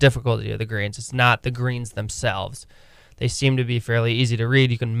that is the difficulty of the greens. It's not the greens themselves. They seem to be fairly easy to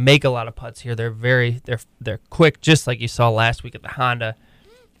read. You can make a lot of putts here. They're quick, just like you saw last week at the Honda.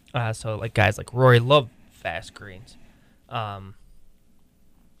 So like guys like Rory love fast greens.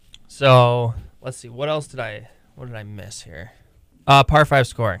 So let's see, what did I miss here? Par 5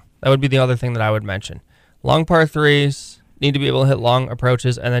 scoring. That would be the other thing that I would mention. Long par 3s need to be able to hit long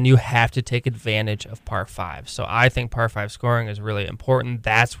approaches, and then you have to take advantage of par 5. So I think par 5 scoring is really important.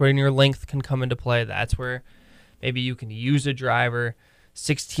 That's when your length can come into play. That's where maybe you can use a driver.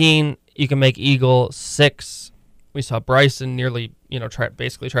 16, you can make eagle. 6, we saw Bryson nearly, try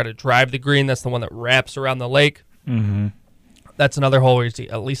to drive the green. That's the one that wraps around the lake. Mm-hmm. That's another hole where you see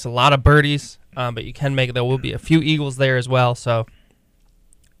at least a lot of birdies, but there will be a few eagles there as well. So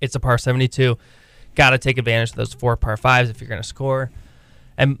it's a par 72. Got to take advantage of those 4 par 5s if you're going to score.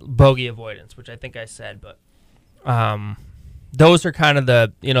 And bogey avoidance, which I think I said. But those are kind of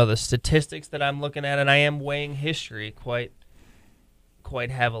the statistics that I'm looking at, and I am weighing history quite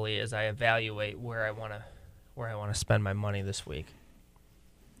heavily as I evaluate where I want to spend my money this week.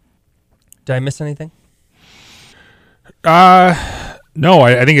 Did I miss anything? No.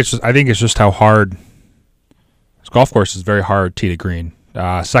 I think it's just how hard this golf course is. Very hard tee to green.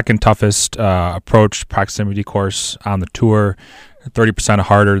 Second toughest approach proximity course on the tour. 30%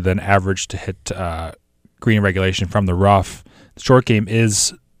 harder than average to hit green regulation from the rough. The short game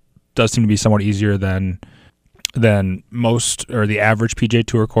does seem to be somewhat easier than most or the average PGA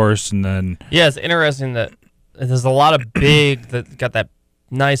Tour course. And then it's interesting that there's a lot of big that got that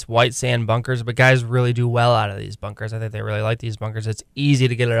nice white sand bunkers, but guys really do well out of these bunkers. I think they really like these bunkers. It's easy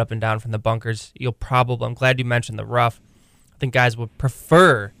to get it up and down from the bunkers. I'm glad you mentioned the rough. I think guys would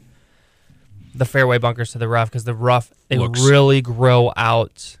prefer the fairway bunkers to the rough because the rough, they really grow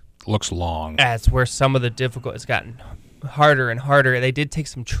out. Looks long. That's where some of the difficult, it's gotten harder and harder. They did take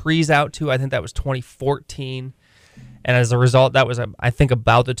some trees out too. I think that was 2014. And as a result, that was, I think,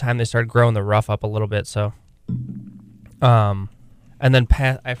 about the time they started growing the rough up a little bit. So, and then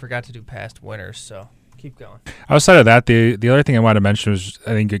I forgot to do past winners. So keep going. Outside of that, the other thing I wanted to mention was,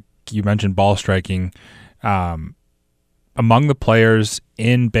 I think you mentioned ball striking. Among the players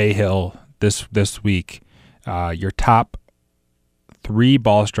in Bay Hill this week, your top 3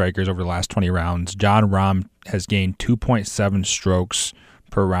 ball strikers over the last 20 rounds. Jon Rahm has gained 2.7 strokes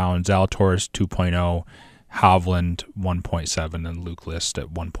per round. Zalatoris 2.0, Hovland 1.7, and Luke List at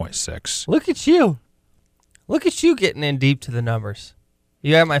 1.6. Look at you. Look at you getting in deep to the numbers.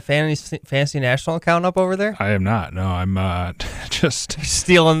 You have my fantasy national account up over there? I am not. No, I'm just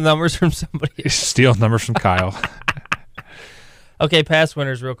stealing numbers from somebody. Stealing numbers from Kyle. Okay, past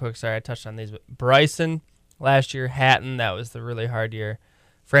winners real quick. Sorry, I touched on these. But Bryson last year, Hatton, that was the really hard year.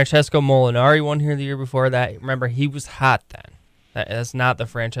 Francesco Molinari won here the year before that. Remember, he was hot then. That's not the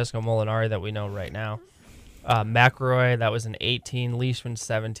Francesco Molinari that we know right now. McIlroy, that was in 18. Leishman,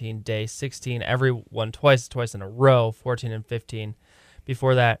 17. Day, 16. Everyone twice in a row, 14 and 15.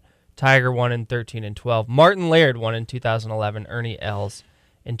 Before that, Tiger won in 13 and 12. Martin Laird won in 2011. Ernie Els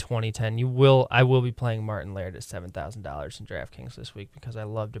in 2010. I will be playing Martin Laird at $7,000 in DraftKings this week because I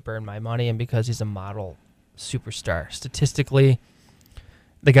love to burn my money and because he's a model superstar. Statistically,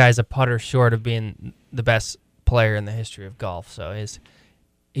 the guy's a putter short of being the best player in the history of golf. So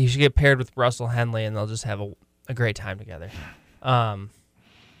he should get paired with Russell Henley and they'll just have a great time together.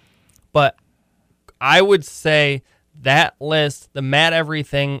 But I would say that list, the Matt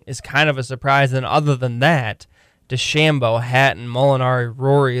Everything, is kind of a surprise. And other than that, DeChambeau, Hatton, Molinari,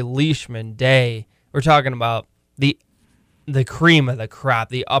 Rory, Leishman, Day. We're talking about the cream of the crop,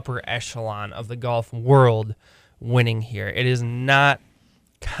 the upper echelon of the golf world winning here. It is not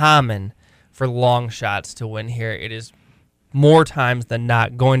common for long shots to win here. It is more times than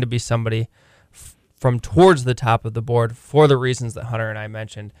not going to be somebody from towards the top of the board for the reasons that Hunter and I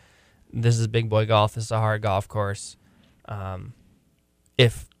mentioned. This is big boy golf. This is a hard golf course.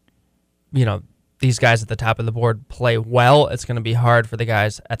 If, these guys at the top of the board play well, it's going to be hard for the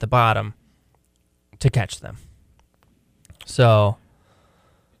guys at the bottom to catch them. So,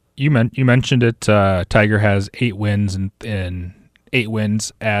 you mentioned it. Tiger has 8 wins in 8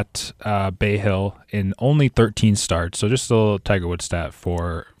 wins at Bay Hill in only 13 starts. So just a little Tiger Woods stat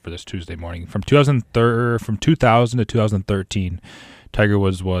for this Tuesday morning. From 2000 to 2013, Tiger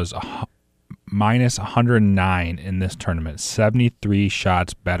Woods was minus 109 in this tournament, 73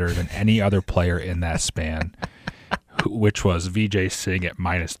 shots better than any other player in that span, which was Vijay Singh at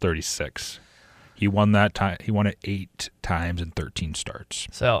minus 36. He won that time. He won it 8 times in 13 starts.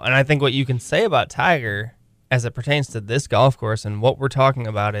 So, and I think what you can say about Tiger as it pertains to this golf course and what we're talking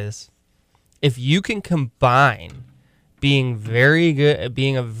about is if you can combine being very good,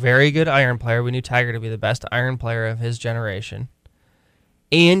 being a very good iron player, we knew Tiger to be the best iron player of his generation,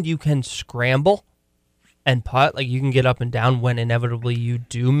 and you can scramble and putt, like you can get up and down when inevitably you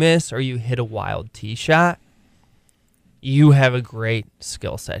do miss or you hit a wild tee shot, you have a great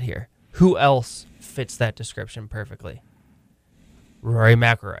skill set here. Who else fits that description perfectly? Rory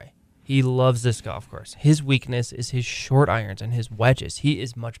McIlroy. He loves this golf course. His weakness is his short irons and his wedges. He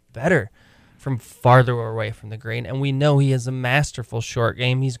is much better from farther away from the green, and we know he has a masterful short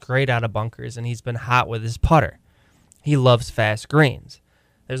game. He's great out of bunkers, and he's been hot with his putter. He loves fast greens.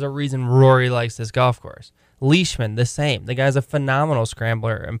 There's a reason Rory likes this golf course. Leishman, the same. The guy's a phenomenal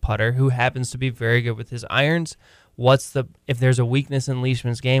scrambler and putter who happens to be very good with his irons. If there's a weakness in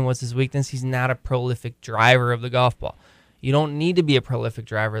Leishman's game, what's his weakness? He's not a prolific driver of the golf ball. You don't need to be a prolific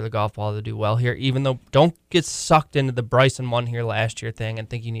driver of the golf ball to do well here, even though don't get sucked into the Bryson won here last year thing and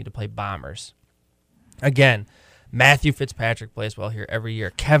think you need to play bombers. Again, Matthew Fitzpatrick plays well here every year.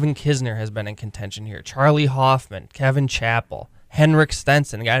 Kevin Kisner has been in contention here. Charlie Hoffman, Kevin Chappell, Henrik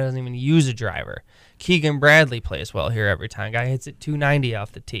Stenson, a guy who doesn't even use a driver. Keegan Bradley plays well here every time. Guy hits it 290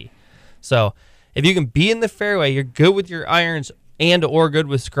 off the tee. So if you can be in the fairway, you're good with your irons and or good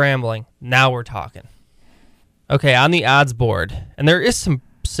with scrambling, now we're talking. Okay, on the odds board, and there is some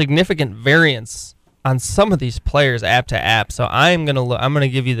significant variance on some of these players app to app. So I'm gonna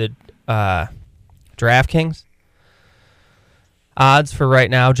give you the DraftKings odds for right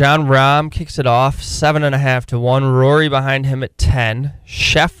now. Jon Rahm kicks it off 7.5 to 1. Rory behind him at 10.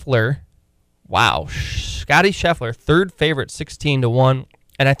 Scheffler, wow, Scotty Scheffler, third favorite, 16 to 1,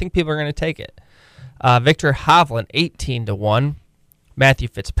 and I think people are gonna take it. Victor Hovland, 18 to 1. Matthew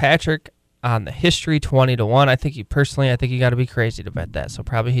Fitzpatrick on the history, 20 to 1. I think you got to be crazy to bet that. So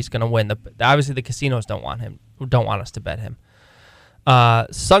probably he's going to win. Obviously the casinos don't want us to bet him.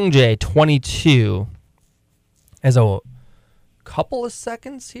 Sung Jae, 22, has a couple of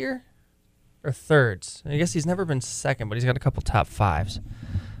seconds here, or thirds. I guess he's never been second, but he's got a couple top fives.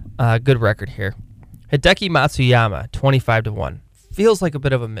 Good record here. Hideki Matsuyama, 25 to 1. Feels like a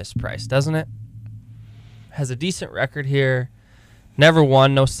bit of a misprice, doesn't it? Has a decent record here. Never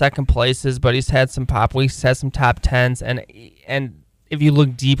won, no second places, but he's had some pop weeks, has some top tens, and if you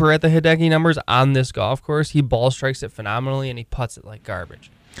look deeper at the Hideki numbers on this golf course, he ball strikes it phenomenally and he putts it like garbage.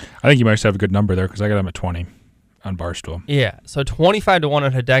 I think you might have a good number there because I got him at 20 on Barstool. Yeah, so 25 to 1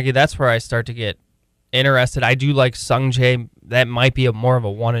 on Hideki, that's where I start to get interested. I do like Sung Jae. That might be more of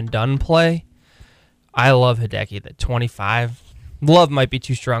a one and done play. I love Hideki at 25. Love might be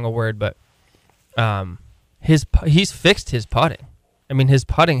too strong a word, but he's fixed his putting. I mean, his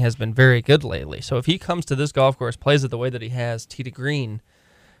putting has been very good lately. So if he comes to this golf course, plays it the way that he has, tee to green,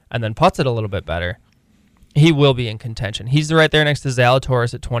 and then putts it a little bit better, he will be in contention. He's right there next to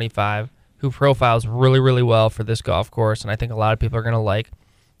Zalatoris at 25, who profiles really, really well for this golf course, and I think a lot of people are going to like.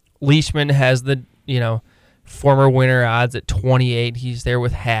 Leishman has the, former winner odds at 28. He's there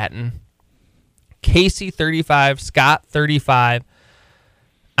with Hatton. Casey, 35. Scott, 35.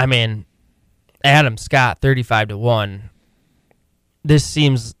 I mean, Adam Scott, 35 to 1. This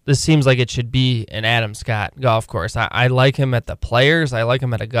seems like it should be an Adam Scott golf course. I like him at the Players. I like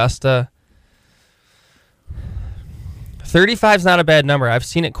him at Augusta. 35 is not a bad number. I've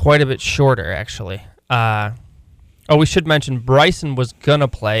seen it quite a bit shorter, actually. We should mention Bryson was going to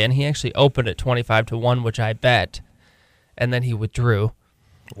play, and he actually opened at 25 to 1, which I bet, and then he withdrew.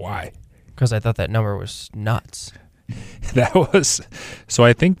 Why? Because I thought that number was nuts. So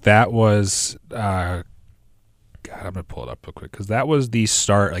I think that was... God, I'm going to pull it up real quick because that was the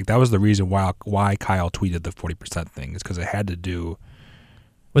start. Like, that was the reason why Kyle tweeted the 40% thing is because it had to do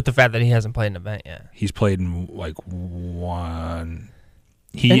with the fact that he hasn't played an event yet. He's played in like one.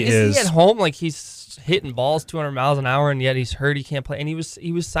 Is he at home? Like, he's hitting balls 200 miles an hour, and yet he's hurt. He can't play. And he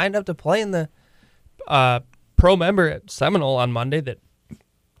was signed up to play in the pro member at Seminole on Monday that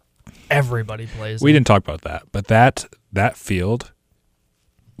everybody plays. We didn't talk about that, but that field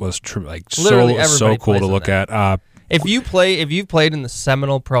was literally so cool to look at. If you've played in the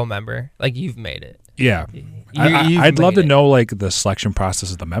Seminole Pro member, like, you've made it. Yeah, I'd love to know like the selection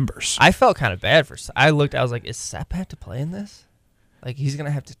process of the members. I felt kind of bad I was like, is Sepp had to play in this? Like, he's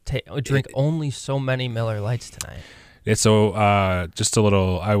gonna have to drink only so many Miller Lights tonight. Yeah, so just a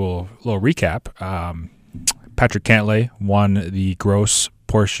little recap. Patrick Cantlay won the gross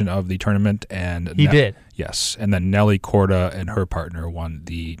portion of the tournament, and he did. Yes, and then Nelly Corda and her partner won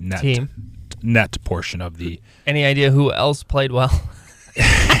the net portion of the. Any idea who else played well?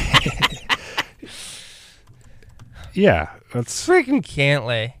 Yeah, that's freaking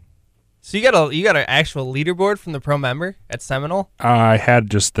Cantlay. So you got an actual leaderboard from the pro member at Seminole? I had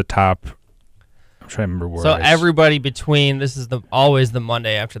just the top. I'm trying to remember where. So everybody between this is always the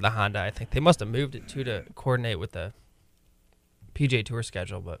Monday after the Honda. I think they must have moved it to coordinate with the PGA Tour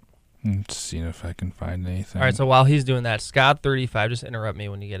schedule, but. Let's see if I can find anything. All right, so while he's doing that, Scott 35. Just interrupt me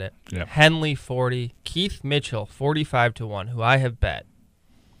when you get it. Yep. Henley 40. Keith Mitchell 45 to 1, who I have bet,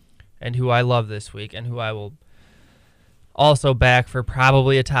 and who I love this week, and who I will also back for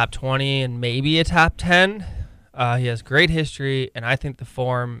probably a top 20 and maybe a top 10. He has great history, and I think the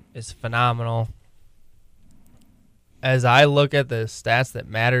form is phenomenal. As I look at the stats that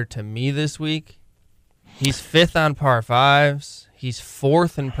matter to me this week, he's 5th on par 5s. He's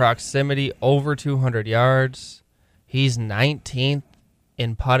 4th in proximity, over 200 yards. He's 19th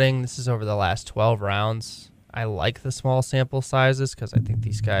in putting. This is over the last 12 rounds. I like the small sample sizes because I think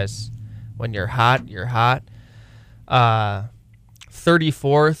these guys, when you're hot, you're hot.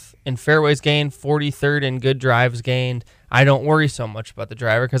 34th in fairways gained, 43rd in good drives gained. I don't worry so much about the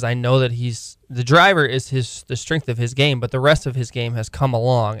driver because I know that the driver is the strength of his game, but the rest of his game has come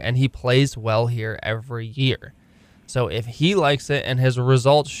along, and he plays well here every year. So if he likes it and his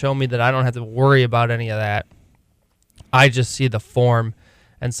results show me that I don't have to worry about any of that, I just see the form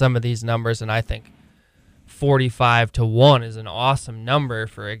and some of these numbers, and I think 45-1 is an awesome number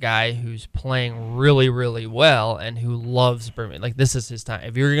for a guy who's playing really, really well and who loves Birmingham. Like, this is his time.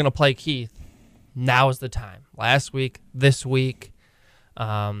 If you're going to play Keith, now is the time. Last week, this week,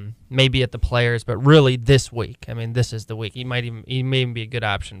 maybe at the Players, but really this week. I mean, this is the week. He may even be a good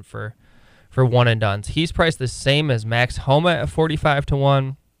option for one and dones. He's priced the same as Max Homa at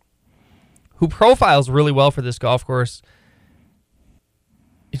 45-1, who profiles really well for this golf course.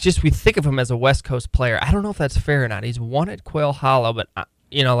 It's just we think of him as a West Coast player. I don't know if that's fair or not. He's won at Quail Hollow, but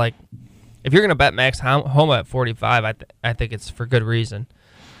like if you're going to bet Max Homa at 45, I think it's for good reason.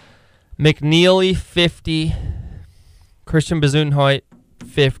 McNeely 50, Christian Bezuidenhout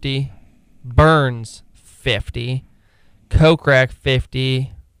 50, Burns 50, Kokrak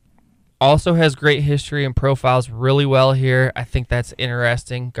 50. Also has great history and profiles really well here. I think that's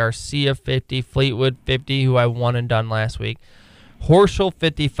interesting. Garcia 50, Fleetwood 50, who I won and done last week. Horschel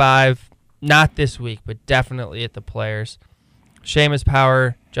 55, not this week, but definitely at the Players. Seamus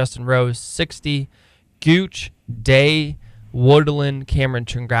Power, Justin Rose 60, Gooch, Day, Woodland, Cameron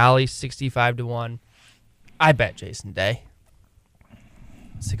Tringali 65-1. I bet Jason Day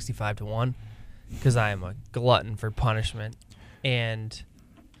 65-1 because I am a glutton for punishment, and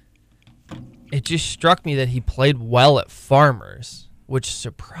it just struck me that he played well at Farmers, which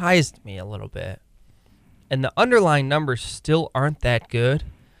surprised me a little bit. And the underlying numbers still aren't that good,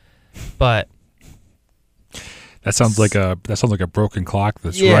 but that sounds like a broken clock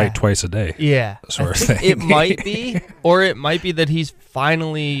that's right twice a day. Yeah, sort of thing. It might be, or it might be that he's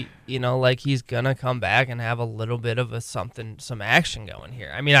finally, like he's gonna come back and have a little bit of some action going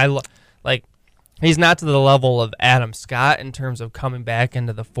here. I mean, he's not to the level of Adam Scott in terms of coming back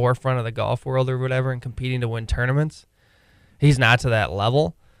into the forefront of the golf world or whatever and competing to win tournaments. He's not to that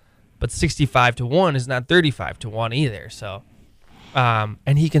level. But 65-1 is not 35-1 either. So,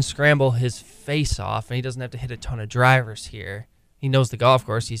 and he can scramble his face off, and he doesn't have to hit a ton of drivers here. He knows the golf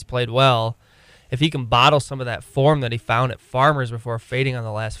course. He's played well. If he can bottle some of that form that he found at Farmers before fading on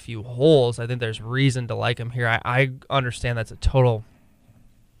the last few holes, I think there's reason to like him here. I understand that's a total,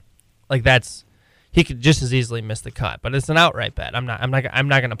 he could just as easily miss the cut, but it's an outright bet. I'm not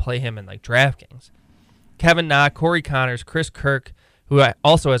going to play him in like DraftKings. Kevin Na, Corey Connors, Chris Kirk, who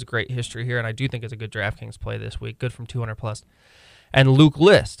also has a great history here, and I do think is a good DraftKings play this week, good from 200+. And Luke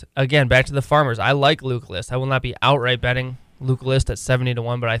List. Again, back to the Farmers. I like Luke List. I will not be outright betting Luke List at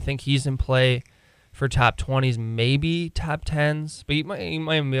 70-1, but I think he's in play for top 20s, maybe top 10s. But you might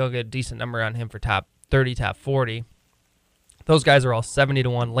even be able to get a decent number on him for top 30, top 40. Those guys are all 70-1.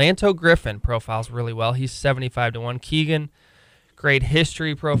 Lanto Griffin profiles really well. He's 75-1. Keegan, great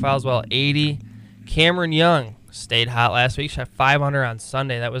history, profiles well, 80. Cameron Young stayed hot last week, shot 500 on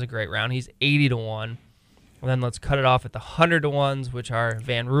Sunday. That was a great round. He's 80-1. And then let's cut it off at the 100-1s, which are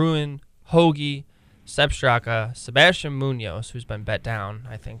Van Ruin, Hoagie, Sepp Straka, Sebastian Munoz, who's been bet down,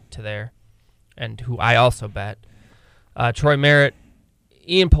 I think, to there, and who I also bet. Troy Merritt,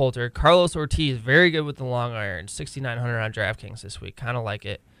 Ian Poulter, Carlos Ortiz, very good with the long iron, 6,900 on DraftKings this week. Kind of like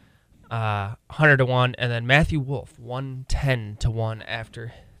it. 100-1. And then Matthew Wolff, 110-1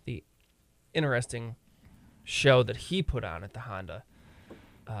 after the interesting show that he put on at the Honda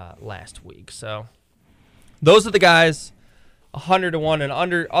last week. So those are the guys, 100-1, and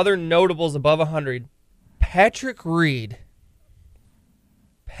under other notables above 100. Patrick Reed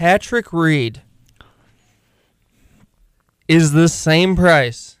is the same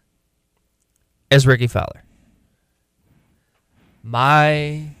price as Ricky Fowler.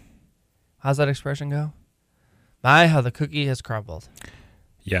 How's that expression go? How the cookie has crumbled.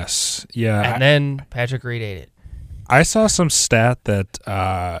 Yes. Yeah. And then Patrick Reed ate it. I saw some stat that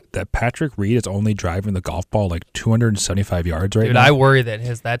that Patrick Reed is only driving the golf ball like 275 yards right now. Dude, I worry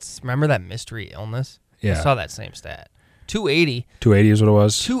that remember that mystery illness? Yeah. I saw that same stat. 280. 280 is what it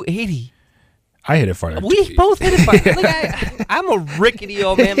was? 280. I hit it farther. We both hit it farther. I'm a rickety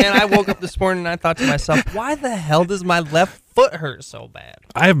old man. I woke up this morning and I thought to myself, why the hell does my left foot hurt so bad?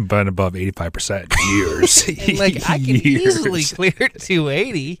 I haven't been above 85% in years. I can easily clear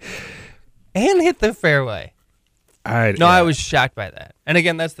 280 and hit the fairway. I was shocked by that. And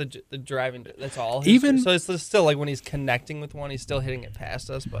again, that's the driving. That's all. So it's still like when he's connecting with one, he's still hitting it past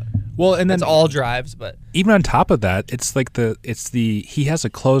us. But and then it's all drives. But even on top of that, it's like he has a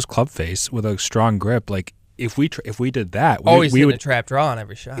closed club face with a strong grip. Like if we did that, he's hitting a trap draw on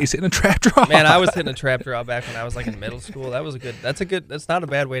every shot. He's hitting a trap draw. Man, I was hitting a trap draw back when I was like in middle school. That's not a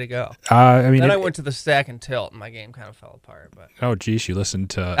bad way to go. Then I went to the stack and tilt, and my game kind of fell apart. But oh geez, you listened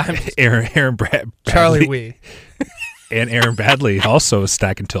to Aaron Bradley. Charlie Wee. And Aaron Badley, also a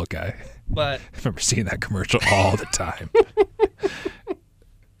stack and tilt guy. But I remember seeing that commercial all the time.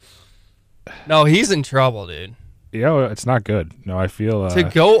 No, he's in trouble, dude. It's not good. No, I feel To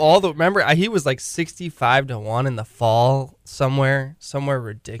go all the remember he was like 65-1 in the fall somewhere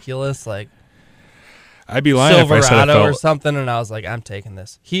ridiculous like I'd be lying if I said I Silverado or felt something, and I was like, I'm taking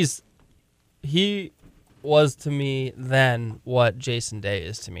this. He was to me then what Jason Day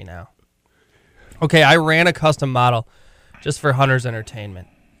is to me now. Okay, I ran a custom model just for Hunter's entertainment.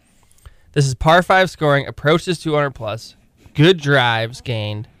 This is par 5 scoring, approaches 200 plus, good drives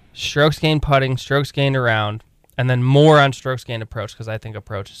gained, strokes gained putting, strokes gained around, and then more on strokes gained approach, because I think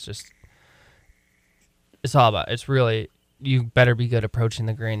approach is just, it's all about, it's really, you better be good approaching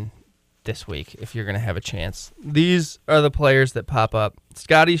the green this week if you're going to have a chance. These are the players that pop up.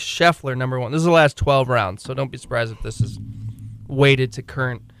 Scotty Scheffler, number 1. This is the last 12 rounds, so don't be surprised if this is weighted to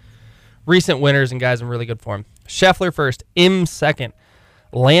current recent winners and guys in really good form. Scheffler first, Im second,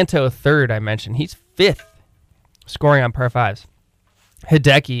 Lanto third, I mentioned. He's 5th, scoring on par 5s.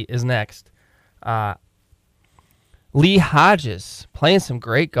 Hideki is next. Lee Hodges, playing some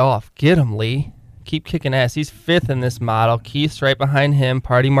great golf. Get him, Lee. Keep kicking ass. He's 5th in this model. Keith's right behind him.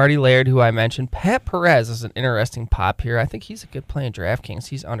 Party Marty Laird, who I mentioned. Pat Perez is an interesting pop here. I think he's a good play in DraftKings.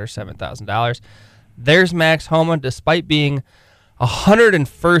 He's under $7,000. There's Max Homa, despite being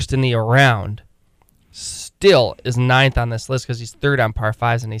 101st in the around, still is 9th on this list because he's 3rd on par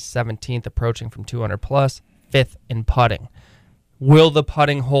 5s and he's 17th approaching from 200 plus, 5th in putting. Will the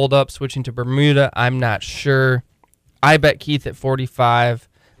putting hold up switching to Bermuda? I'm not sure. I bet Keith at 45.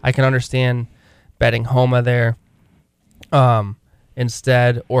 I can understand betting Homa there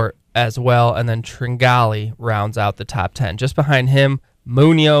instead or as well. And then Tringali rounds out the top 10. Just behind him,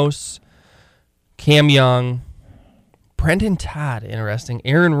 Munoz, Cam Young, Brendan Todd, interesting.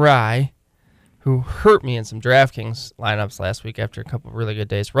 Aaron Rye, who hurt me in some DraftKings lineups last week after a couple of really good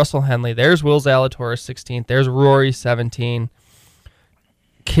days. Russell Henley. There's Will Zalatoris, 16th. There's Rory, 17.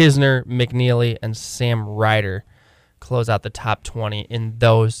 Kisner, McNeely, and Sam Ryder close out the top 20 in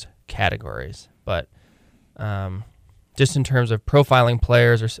those categories. But just in terms of profiling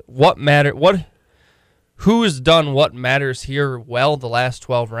players or who's done what matters here well the last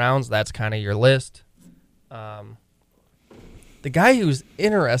 12 rounds, that's kind of your list. The guy who's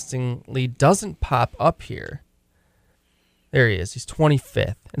interestingly doesn't pop up here, there he is. He's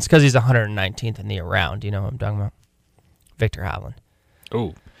 25th. It's because he's 119th in the around. You know what I'm talking about? Victor Hovland.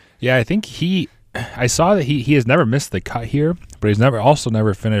 Oh, yeah, I think I saw that he has never missed the cut here, but he's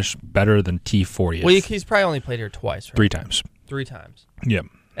never finished better than T40th. Well, he's probably only played here twice, right? 3 times. 3 times. Yeah.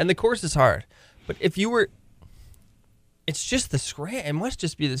 And the course is hard. But if you were, it's just the scram. It must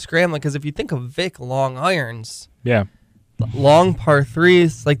just be the scrambling, because if you think of Vic long irons, yeah, long par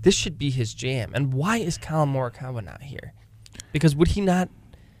 3s, like this should be his jam. And why is Colin Morikawa not here? Because would he not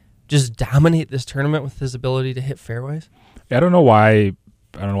just dominate this tournament with his ability to hit fairways? I don't know why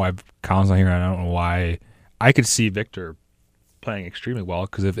Colin's not here. I don't know why. I could see Victor playing extremely well,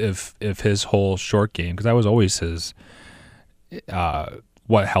 because if his whole short game, because that was always his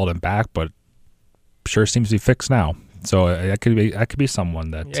what held him back, but sure seems to be fixed now. So that could be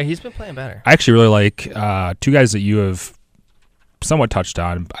someone that. Yeah, he's been playing better. I actually really like 2 guys that you have somewhat touched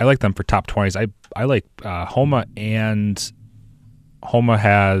on. I like them for top 20s. I like Homa, and Homa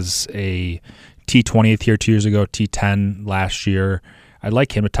has a T20th here 2 years ago, T10 last year. I'd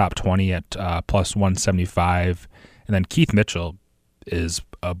like him to top 20 at plus 175. And then Keith Mitchell is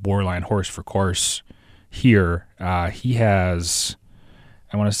a borderline horse for course here. He has,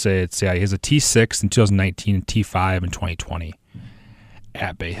 I want to say he has a T6 in 2019 and T5 in 2020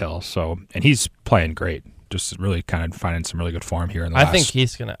 at Bay Hill. So, and he's playing great. Just really kind of finding some really good form here in the last. I think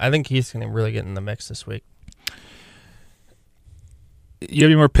Keith's gonna really get in the mix this week. You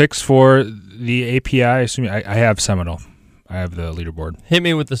have any more picks for the API? I assume I have Seminole. I have the leaderboard. Hit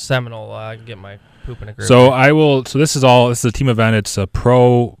me with the Seminole. I can get my poop in a group. So I will. So this is a team event. It's a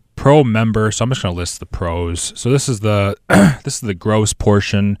pro member. So I'm just going to list the pros. So this is the gross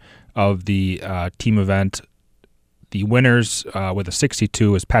portion of the team event. The winners with a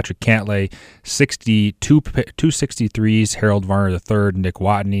 62 is Patrick Cantlay, 263s, Harold Varner III, Nick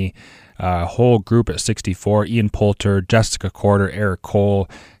Watney. Whole group at 64, Ian Poulter, Jessica Corder, Eric Cole,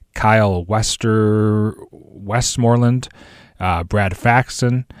 Kyle Westmoreland, Brad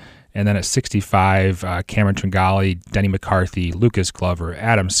Faxon, and then at 65, Cameron Tringali, Denny McCarthy, Lucas Glover,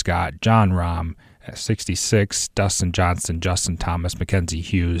 Adam Scott, John Rahm. At 66, Dustin Johnson, Justin Thomas, Mackenzie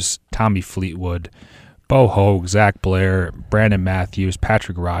Hughes, Tommy Fleetwood, Bo Hogue, Zach Blair, Brandon Matthews,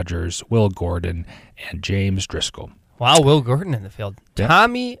 Patrick Rogers, Will Gordon, and James Driscoll. Wow, Will Gordon in the field. Yeah.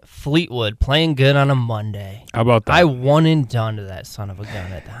 Tommy Fleetwood playing good on a Monday. How about that? I one and done to that son of a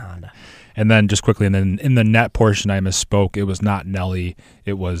gun at the Honda. And then just quickly, and then in the net portion, I misspoke. It was not Nelly.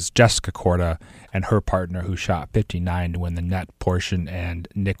 It was Jessica Korda and her partner who shot 59 to win the net portion, and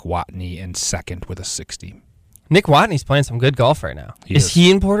Nick Watney in second with a 60. Nick Watney's playing some good golf right now. He is is.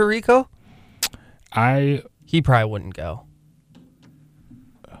 he in Puerto Rico? He probably wouldn't go.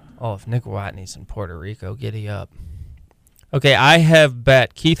 Oh, if Nick Watney's in Puerto Rico, giddy up. Okay, I have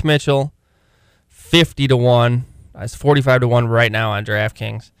bet Keith Mitchell 50 to 1. It's 45 to 1 right now on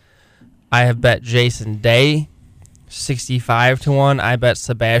DraftKings. I have bet Jason Day 65 to 1. I bet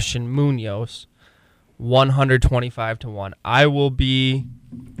Sebastian Munoz 125 to 1. I will be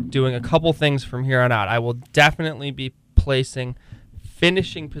doing a couple things from here on out. I will definitely be placing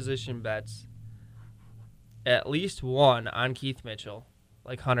finishing position bets, at least one on Keith Mitchell,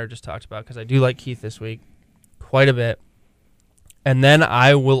 like Hunter just talked about, because I do like Keith this week quite a bit. And then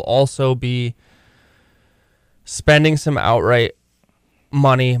I will also be spending some outright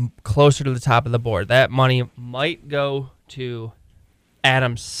money closer to the top of the board. That money might go to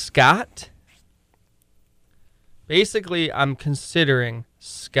Adam Scott. Basically, I'm considering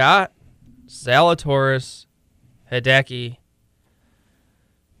Scott, Zalatoris, Hideki,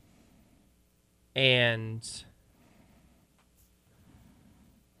 and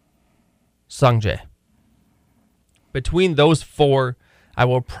Sungjae. Between those four, I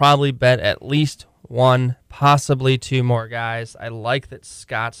will probably bet at least one, possibly two more guys. I like that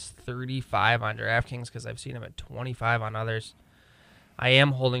Scott's 35 on DraftKings because I've seen him at 25 on others. I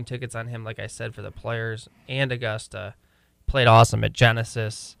am holding tickets on him, like I said, for the Players and Augusta. Played awesome at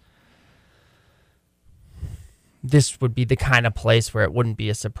Genesis. This would be the kind of place where it wouldn't be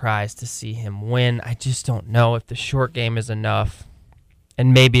a surprise to see him win. I just don't know if the short game is enough.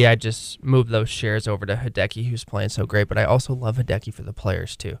 And maybe I just move those shares over to Hideki, who's playing so great. But I also love Hideki for the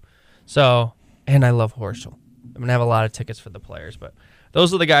Players, too. So, and I love Horschel. I'm going to have a lot of tickets for the Players. But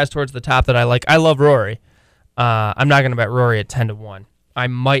those are the guys towards the top that I like. I love Rory. I'm not going to bet Rory at 10 to 1. I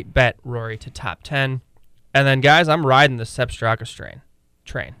might bet Rory to top 10. And then, guys, I'm riding the Sepp Straka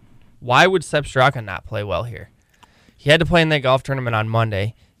train. Why would Sepp Straka not play well here? He had to play in that golf tournament on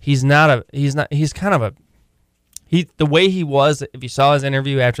Monday. He's kind of a the way he was, if you saw his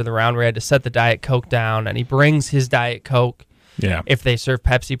interview after the round where he had to set the Diet Coke down, and he brings his Diet Coke if they serve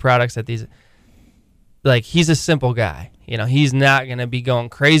Pepsi products at these. Like, he's a simple guy. You know, he's not going to be going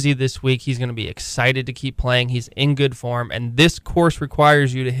crazy this week. He's going to be excited to keep playing. He's in good form, and this course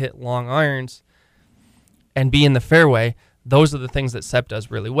requires you to hit long irons and be in the fairway. Those are the things that Sepp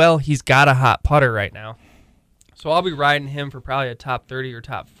does really well. He's got a hot putter right now. So I'll be riding him for probably a top 30 or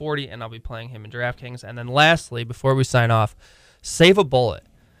top 40, and I'll be playing him in DraftKings. And then lastly, before we sign off, save a bullet.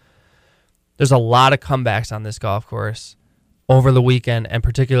 There's a lot of comebacks on this golf course over the weekend, and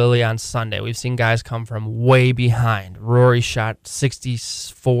particularly on Sunday. We've seen guys come from way behind. Rory shot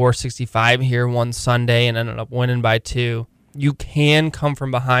 64, 65 here one Sunday and ended up winning by 2. You can come from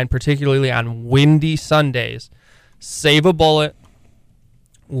behind, particularly on windy Sundays. Save a bullet.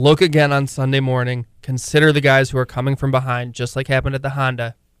 Look again on Sunday morning. Consider the guys who are coming from behind, just like happened at the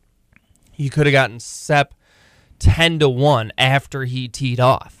Honda. You could have gotten Sepp 10 to 1 after he teed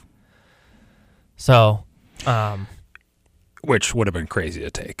off. So, which would have been crazy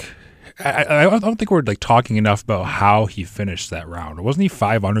to take. I don't think we're like talking enough about how he finished that round. Wasn't he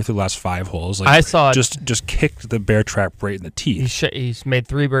 5 under through the last 5 holes? Like, I saw just kicked the bear trap right in the teeth. He's made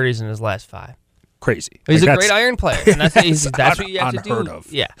 3 birdies in his last 5. Crazy. He's a great iron player, and that's what you have to do. Unheard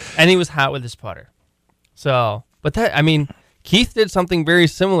of. Yeah, and he was hot with his putter. So, but Keith did something very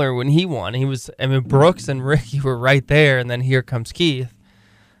similar when he won. Brooks and Ricky were right there, and then here comes Keith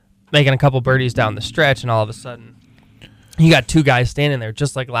making a couple birdies down the stretch, and all of a sudden, you got 2 guys standing there,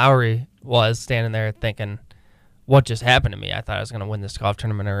 just like Lowry was standing there thinking, what just happened to me? I thought I was going to win this golf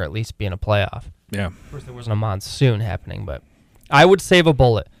tournament or at least be in a playoff. Yeah. Of course, there wasn't a monsoon happening, but I would save a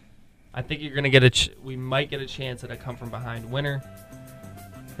bullet. I think you're going to get we might get a chance at a come-from-behind winner,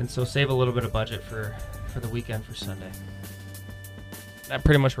 and so save a little bit of budget for the weekend for Sunday. That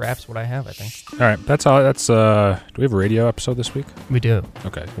pretty much wraps what I have, I think. All right, that's all. That's do we have a radio episode this week? We do.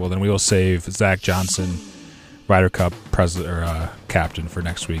 Okay, well then we will save Zach Johnson, Ryder Cup president or captain for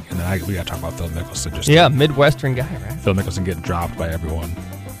next week, and then we got to talk about Phil Mickelson. Midwestern guy, right? Phil Mickelson getting dropped by everyone.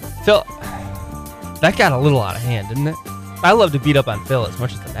 Phil, that got a little out of hand, didn't it? I love to beat up on Phil as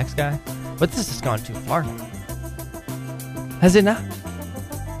much as the next guy, but this has gone too far. Has it not?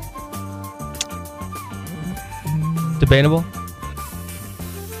 Debatable?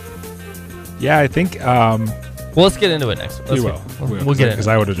 Yeah, I think. Well, let's get into it next. We'll get into it. Because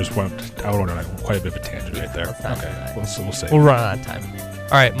I would have went on quite a bit of a tangent right there. Okay, we'll see. We'll run out of time.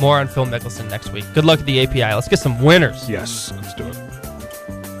 All right, more on Phil Mickelson next week. Good luck at the API. Let's get some winners. Yes, let's do it.